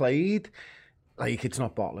they've played, like, it's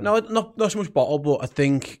not bottling. No, not so much bottle, but I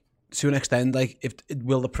think... to an extent, like,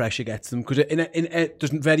 will the pressure get to them? Because there's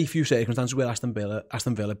very few circumstances where Aston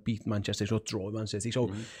Villa beat Manchester or draw Man City. So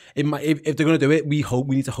if they're going to do it, we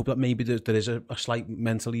need to hope that maybe there is a slight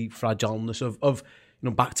mentally fragileness of you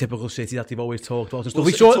know, back typical City that they've always talked about. Well,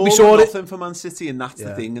 we saw nothing for Man City, and that's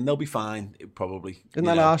the thing, and they'll be fine, probably. Isn't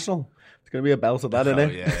that Arsenal? It's going to be a belt of that, isn't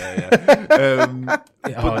it? Yeah.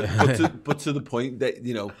 But to the point that,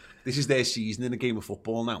 you know, this is their season in a game of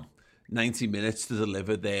football now. 90 minutes to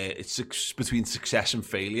deliver there. It's between success and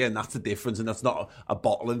failure, and that's the difference. And that's not a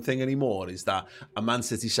bottling thing anymore. Is that a Man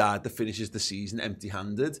City side that finishes the season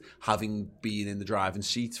empty-handed, having been in the driving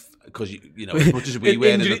seat, because you know, as much as we were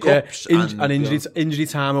in the cups, injury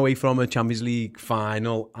time away from a Champions League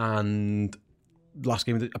final, and last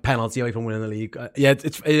game a penalty away from winning the league.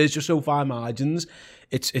 It is just so fine margins.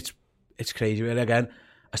 It's crazy. Really, again,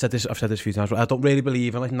 I've said this a few times, but I don't really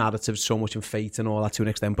believe in like narratives so much in fate and all that to an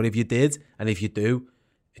extent. But if you did, and if you do,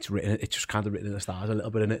 it's just kind of written in the stars a little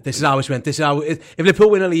bit, isn't it? This is how it's meant. This is how if Liverpool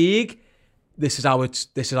win a league, this is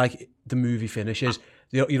like the movie finishes.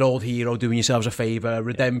 Your old hero doing yourselves a favour,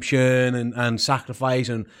 redemption and sacrifice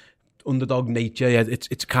and underdog nature. Yeah,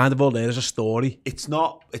 it's kind of all there as a story. It's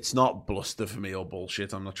not bluster for me or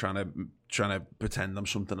bullshit. I'm not trying to pretend I'm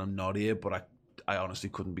something I'm not here, but I honestly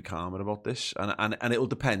couldn't be calmer about this, and it'll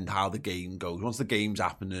depend how the game goes. Once the game's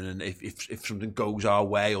happening, and if something goes our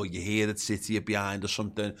way, or you hear that City are behind or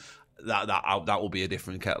something, that will be a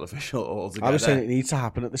different kettle of fish altogether. I was saying it needs to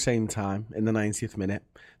happen at the same time in the 90th minute.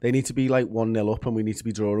 They need to be like 1-0 up and we need to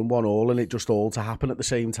be drawing 1-1, and it just all to happen at the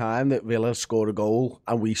same time, that Villa score a goal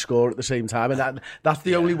and we score at the same time. And that's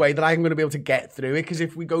the only way that I'm going to be able to get through it, because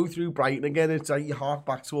if we go through Brighton again, it's like you hark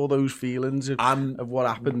back to all those feelings of what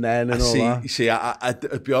happened then and all that. See,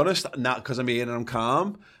 to be honest, not because I'm here and I'm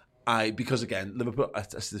calm, because again, Liverpool,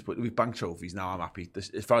 we've banked trophies now. I'm happy.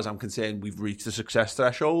 As far as I'm concerned, we've reached the success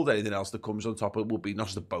threshold. Anything else that comes on top of it will be not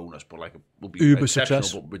just a bonus, but like will be uber exceptional,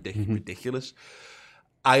 success, but ridiculous.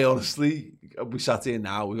 I honestly, we sat here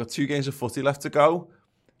now. We've got 2 games of footy left to go.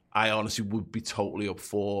 I honestly would be totally up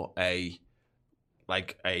for a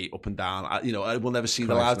up and down. I will never see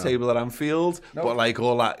the live table at Anfield, but like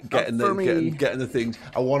all that, getting the things.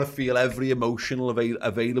 I want to feel every emotional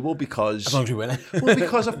available, because as long as you win it. Well,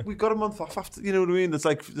 because we've got a month off after. You know what I mean? There's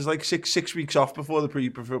like six weeks off before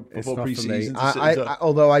pre-season.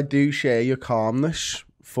 Although I do share your calmness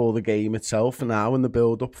for the game itself now and the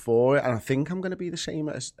build-up for it, and I think I'm going to be the same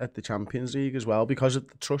as at the Champions League as well, because of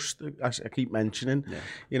the trust that I keep mentioning.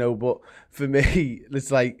 But for me, it's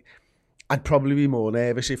like I'd probably be more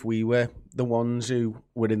nervous if we were the ones who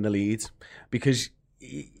were in the lead, because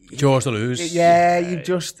yours to lose. Yeah, you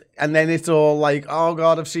just, and then it's all like, oh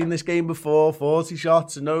God, I've seen this game before, 40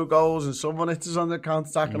 shots and no goals, and someone hits us on the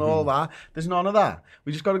counter-attack and all that. There's none of that.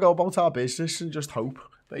 We just got to go about our business and just hope,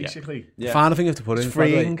 basically. The final thing you have to put in,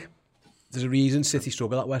 freeing. There's a reason City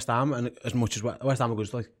struggle at West Ham, and as much as West Ham are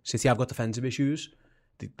good, like City have got defensive issues.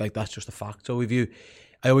 That's just a fact. So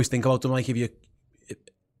I always think about them like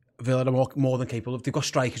Villa are more than capable of. They've got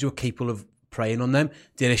strikers who are capable of preying on them.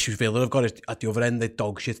 The issues Villa have got is at the other end, they're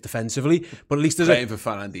dog shit defensively. But at least there's praying for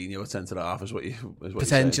Fernandinho at centre half is what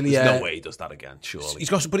potentially. There's no way he does that again. Surely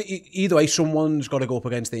he's got. But either way, someone's got to go up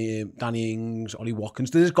against the Danny Ings, Ollie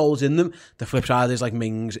Watkins. There's goals in them. The flip side is like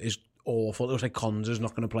Mings is awful. It looks like Konza's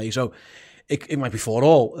not going to play, so it might be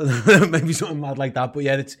 4-4, maybe something mad like that. But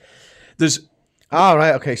yeah, there's.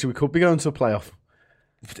 Right, okay, so we could be going to a playoff.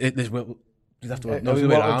 You'd have to no,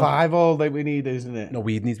 5-5 that we need, isn't it? No,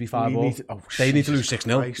 we'd need to be 5-5. They need to lose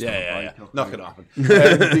 6-0. Yeah. Not gonna happen.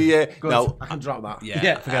 No, I can drop that.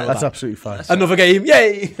 Yeah, forget that's that. absolutely fine. Another game,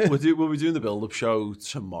 yay! We'll be doing the build-up show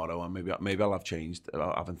tomorrow, and maybe I'll have changed.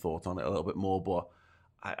 I haven't thought on it a little bit more, but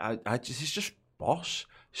it's just boss.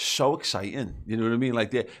 So exciting, you know what I mean?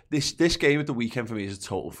 Like this game at the weekend for me is a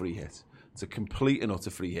total free hit. It's a complete and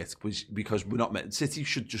utter free hit because we're not meant. City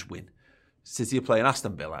should just win. City are playing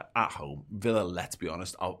Aston Villa at home. Villa, let's be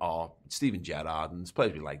honest, are Steven Gerrard and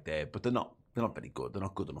players we like there, but they're not very good. They're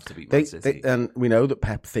not good enough to beat Man City. And we know that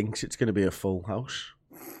Pep thinks it's going to be a full house.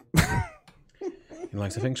 He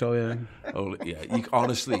likes to think so, yeah. Oh yeah.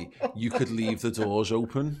 Honestly, you could leave the doors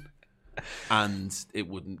open, and it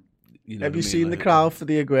wouldn't. Have you seen the crowd for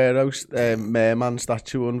the Aguero Merman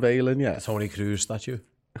statue unveiling yet? The Tony Cruz statue.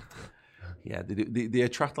 Yeah, they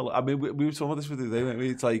attract a lot. I mean, we were talking about this with you.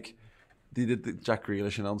 It's like. They did the Jack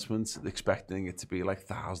Grealish announcement, expecting it to be like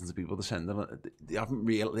thousands of people descending. They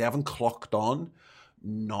haven't clocked on.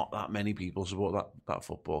 Not that many people support that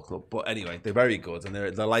football club, but anyway, they're very good and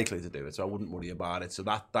they're likely to do it. So I wouldn't worry about it. So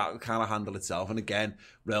that kind of handle itself. And again,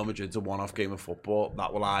 Real Madrid's a one-off game of football.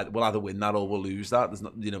 That we'll either win that or we'll lose that. There's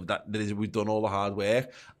not, we've done all the hard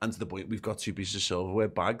work, and to the point we've got 2 pieces of silverware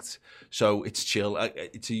bagged. So it's chill.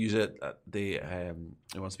 To use who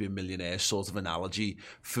wants to be a millionaire sort of analogy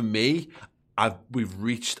for me. We've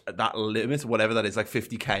reached that limit, whatever that is, like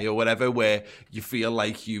 50k or whatever, where you feel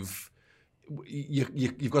like you've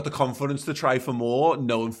got the confidence to try for more,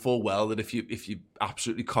 knowing full well that if you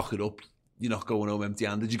absolutely cock it up, you're not going home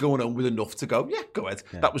empty-handed. You're going home with enough to go. Yeah, go ahead.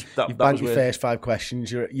 Yeah. You've banked your first 5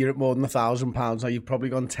 questions. You're at more than £1,000 now. You've probably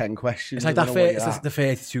gone 10 questions. It's like the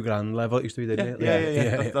 32 grand level it used to be, didn't it?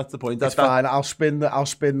 Yeah. That's the point. It's fine. I'll spin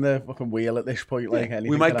the fucking wheel at this point. Like anything.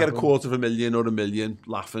 We might get $250,000 or $1 million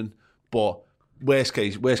laughing, but. Worst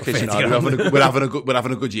case scenario, we're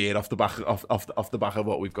having a good year off the back of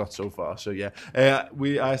what we've got so far. So yeah, I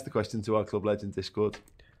asked the question to our Club Legend Discord.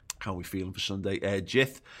 How are we feeling for Sunday?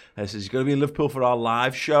 Jith says he's going to be in Liverpool for our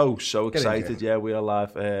live show. So excited! Yeah, we are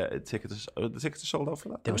live. The tickets are sold out for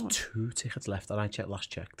that. There was 2 tickets left that I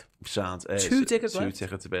checked. Sounds 2 tickets left. 2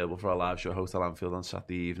 tickets available for our live show, Hotel Anfield on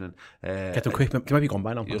Saturday evening. Get them quick. They might be gone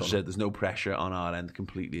by now. You said there's no pressure on our end.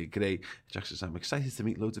 Completely agree. Jackson says I'm excited to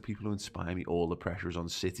meet loads of people who inspire me. All the pressure is on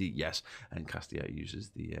City. Yes, and Castilla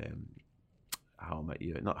uses the How I Met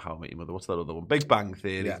You, not How I Met Your Mother. What's that other one? Big Bang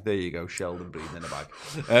Theory. Yeah. There you go. Sheldon breathing in a bag.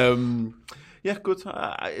 Yeah, good.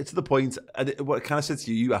 It's to the point. What I kind of said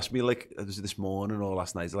to you, you asked me like was it this morning or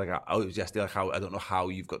last night? Like I was yesterday. Like how I don't know how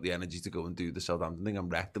you've got the energy to go and do the Southampton thing. I'm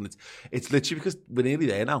wrecked, and it's literally because we're nearly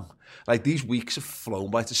there now. Like these weeks have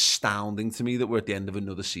flown by. It's astounding to me that we're at the end of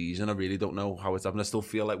another season. I really don't know how it's happened. I still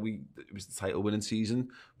feel like it was the title winning season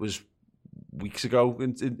was weeks ago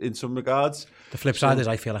in some regards. The flip side is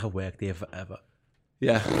I feel like I've worked here forever.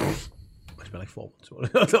 Yeah. It's been like 4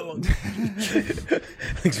 months.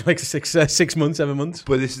 It's like 6 months, 7 months.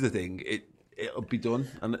 But this is the thing. It'll be done.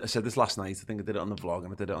 And I said this last night. I think I did it on the vlog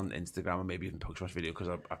and I did it on Instagram and maybe even post-match video because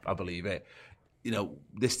I believe it. You know,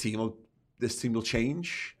 this team will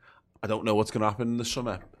change. I don't know what's going to happen in the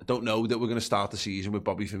summer. I don't know that we're going to start the season with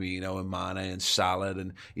Bobby Firmino and Mane and Salah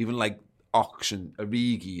and even like Ox and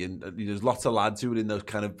Origi and there's lots of lads who are in those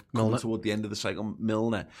kind of coming toward the end of the cycle.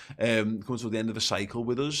 Milner coming toward the end of the cycle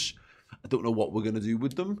with us. I don't know what we're going to do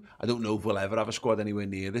with them. I don't know if we'll ever have a squad anywhere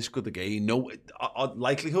near this good again. No,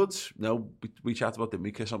 likelihoods. No, we chatted about them.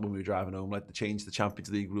 We kissed up when we were driving home. Like to change the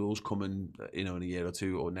Champions League rules coming, in a year or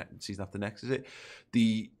two or season after next. Is it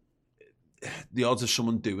the odds of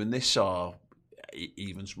someone doing this are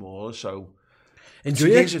even smaller? So enjoy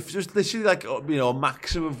it. Just literally like a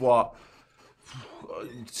maximum of what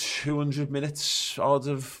 200 minutes odds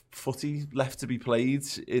of footy left to be played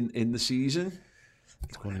in the season.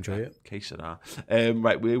 Let's go and enjoy it. Case of that.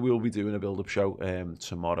 Right, we will be doing a build-up show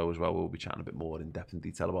tomorrow as well. We'll be chatting a bit more in depth and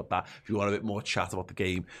detail about that. If you want a bit more chat about the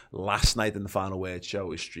game, last night in the Final Word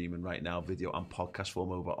show is streaming right now, video and podcast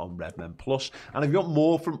form over on Redmen Plus. And if you want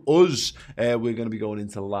more from us, we're going to be going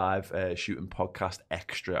into live shooting podcast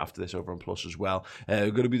extra after this over on Plus as well. We're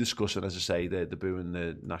going to be discussing, as I say, the Boo and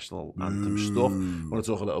the national anthem stuff. I want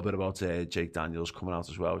to talk a little bit about Jake Daniels coming out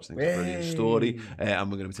as well, which I think is a brilliant story.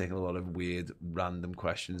 And we're going to be taking a lot of weird, random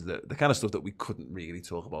questions, the kind of stuff that we couldn't really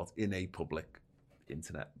talk about in a public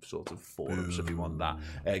internet sort of forum. So if you want that,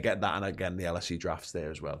 get that, and again the LSE drafts there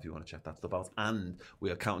as well if you want to check that stuff out. And we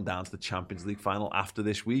are counting down to the Champions League final after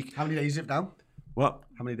this week. How many days is it now? What?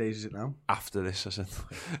 How many days is it now? After this, I said.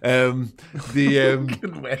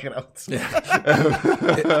 Couldn't work it out.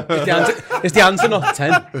 Is the answer not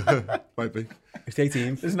 10? Might be. It's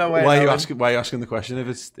 18. There's no way. Why are you asking the question if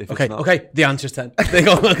it's not? Okay, the answer's 10. There you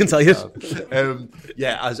go, I can tell you.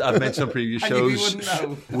 Yeah, as I've mentioned on previous shows,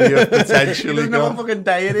 we have potentially he doesn't know what fucking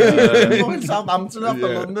day it is. Fucking Southampton, off the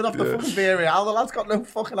London, off the fucking Villarreal. The lad's got no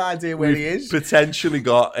fucking idea where he is. Potentially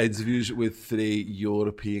got interviews with 3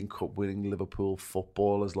 European Cup winning Liverpool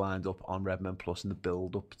footballers lined up on Redmen Plus in the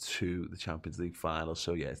build up to the Champions League final.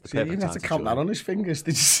 So yeah, it's the perfect time. You had to count that on his fingers,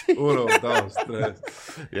 did you see? Oh no, that was 3.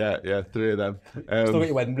 Yeah, 3 of them. Still got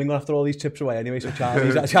your wedding ring on after all these chips away anyway, so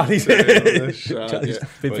Charlie's been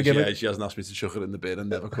forgiven. Yeah, she hasn't asked me to chuck it in the bin and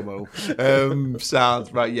never come home.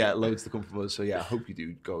 Sounds right, yeah, loads to come from us. So yeah, I hope you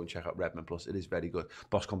do go and check out Redmen Plus. It is very good.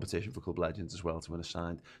 Boss competition for club legends as well to win a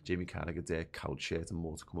signed Jamie Carragher Day couch shirt and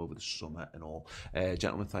more to come over the summer and all.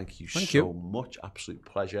 Gentlemen, thank you so much. Absolute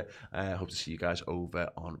pleasure. Hope to see you guys over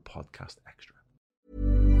on Podcast Extra.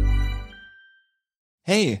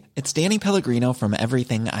 Hey, it's Danny Pellegrino from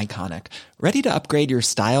Everything Iconic. Ready to upgrade your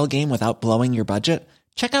style game without blowing your budget?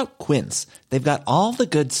 Check out Quince. They've got all the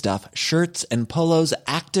good stuff, shirts and polos,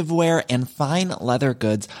 activewear, and fine leather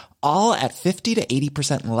goods, all at 50 to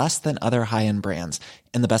 80% less than other high-end brands.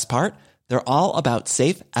 And the best part? They're all about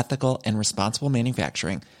safe, ethical, and responsible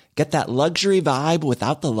manufacturing. Get that luxury vibe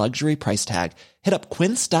without the luxury price tag. Hit up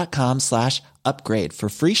quince.com/upgrade for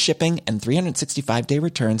free shipping and 365-day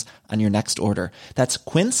returns on your next order. That's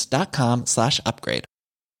quince.com/upgrade.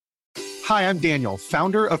 Hi, I'm Daniel,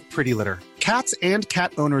 founder of Pretty Litter. Cats and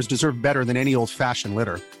cat owners deserve better than any old-fashioned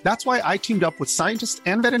litter. That's why I teamed up with scientists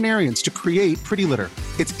and veterinarians to create Pretty Litter.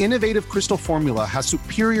 Its innovative crystal formula has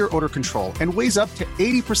superior odor control and weighs up to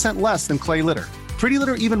 80% less than clay litter. Pretty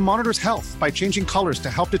Litter even monitors health by changing colors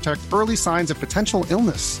to help detect early signs of potential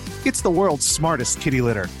illness. It's the world's smartest kitty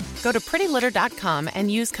litter. Go to prettylitter.com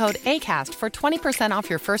and use code ACAST for 20% off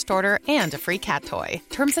your first order and a free cat toy.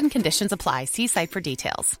 Terms and conditions apply. See site for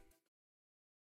details.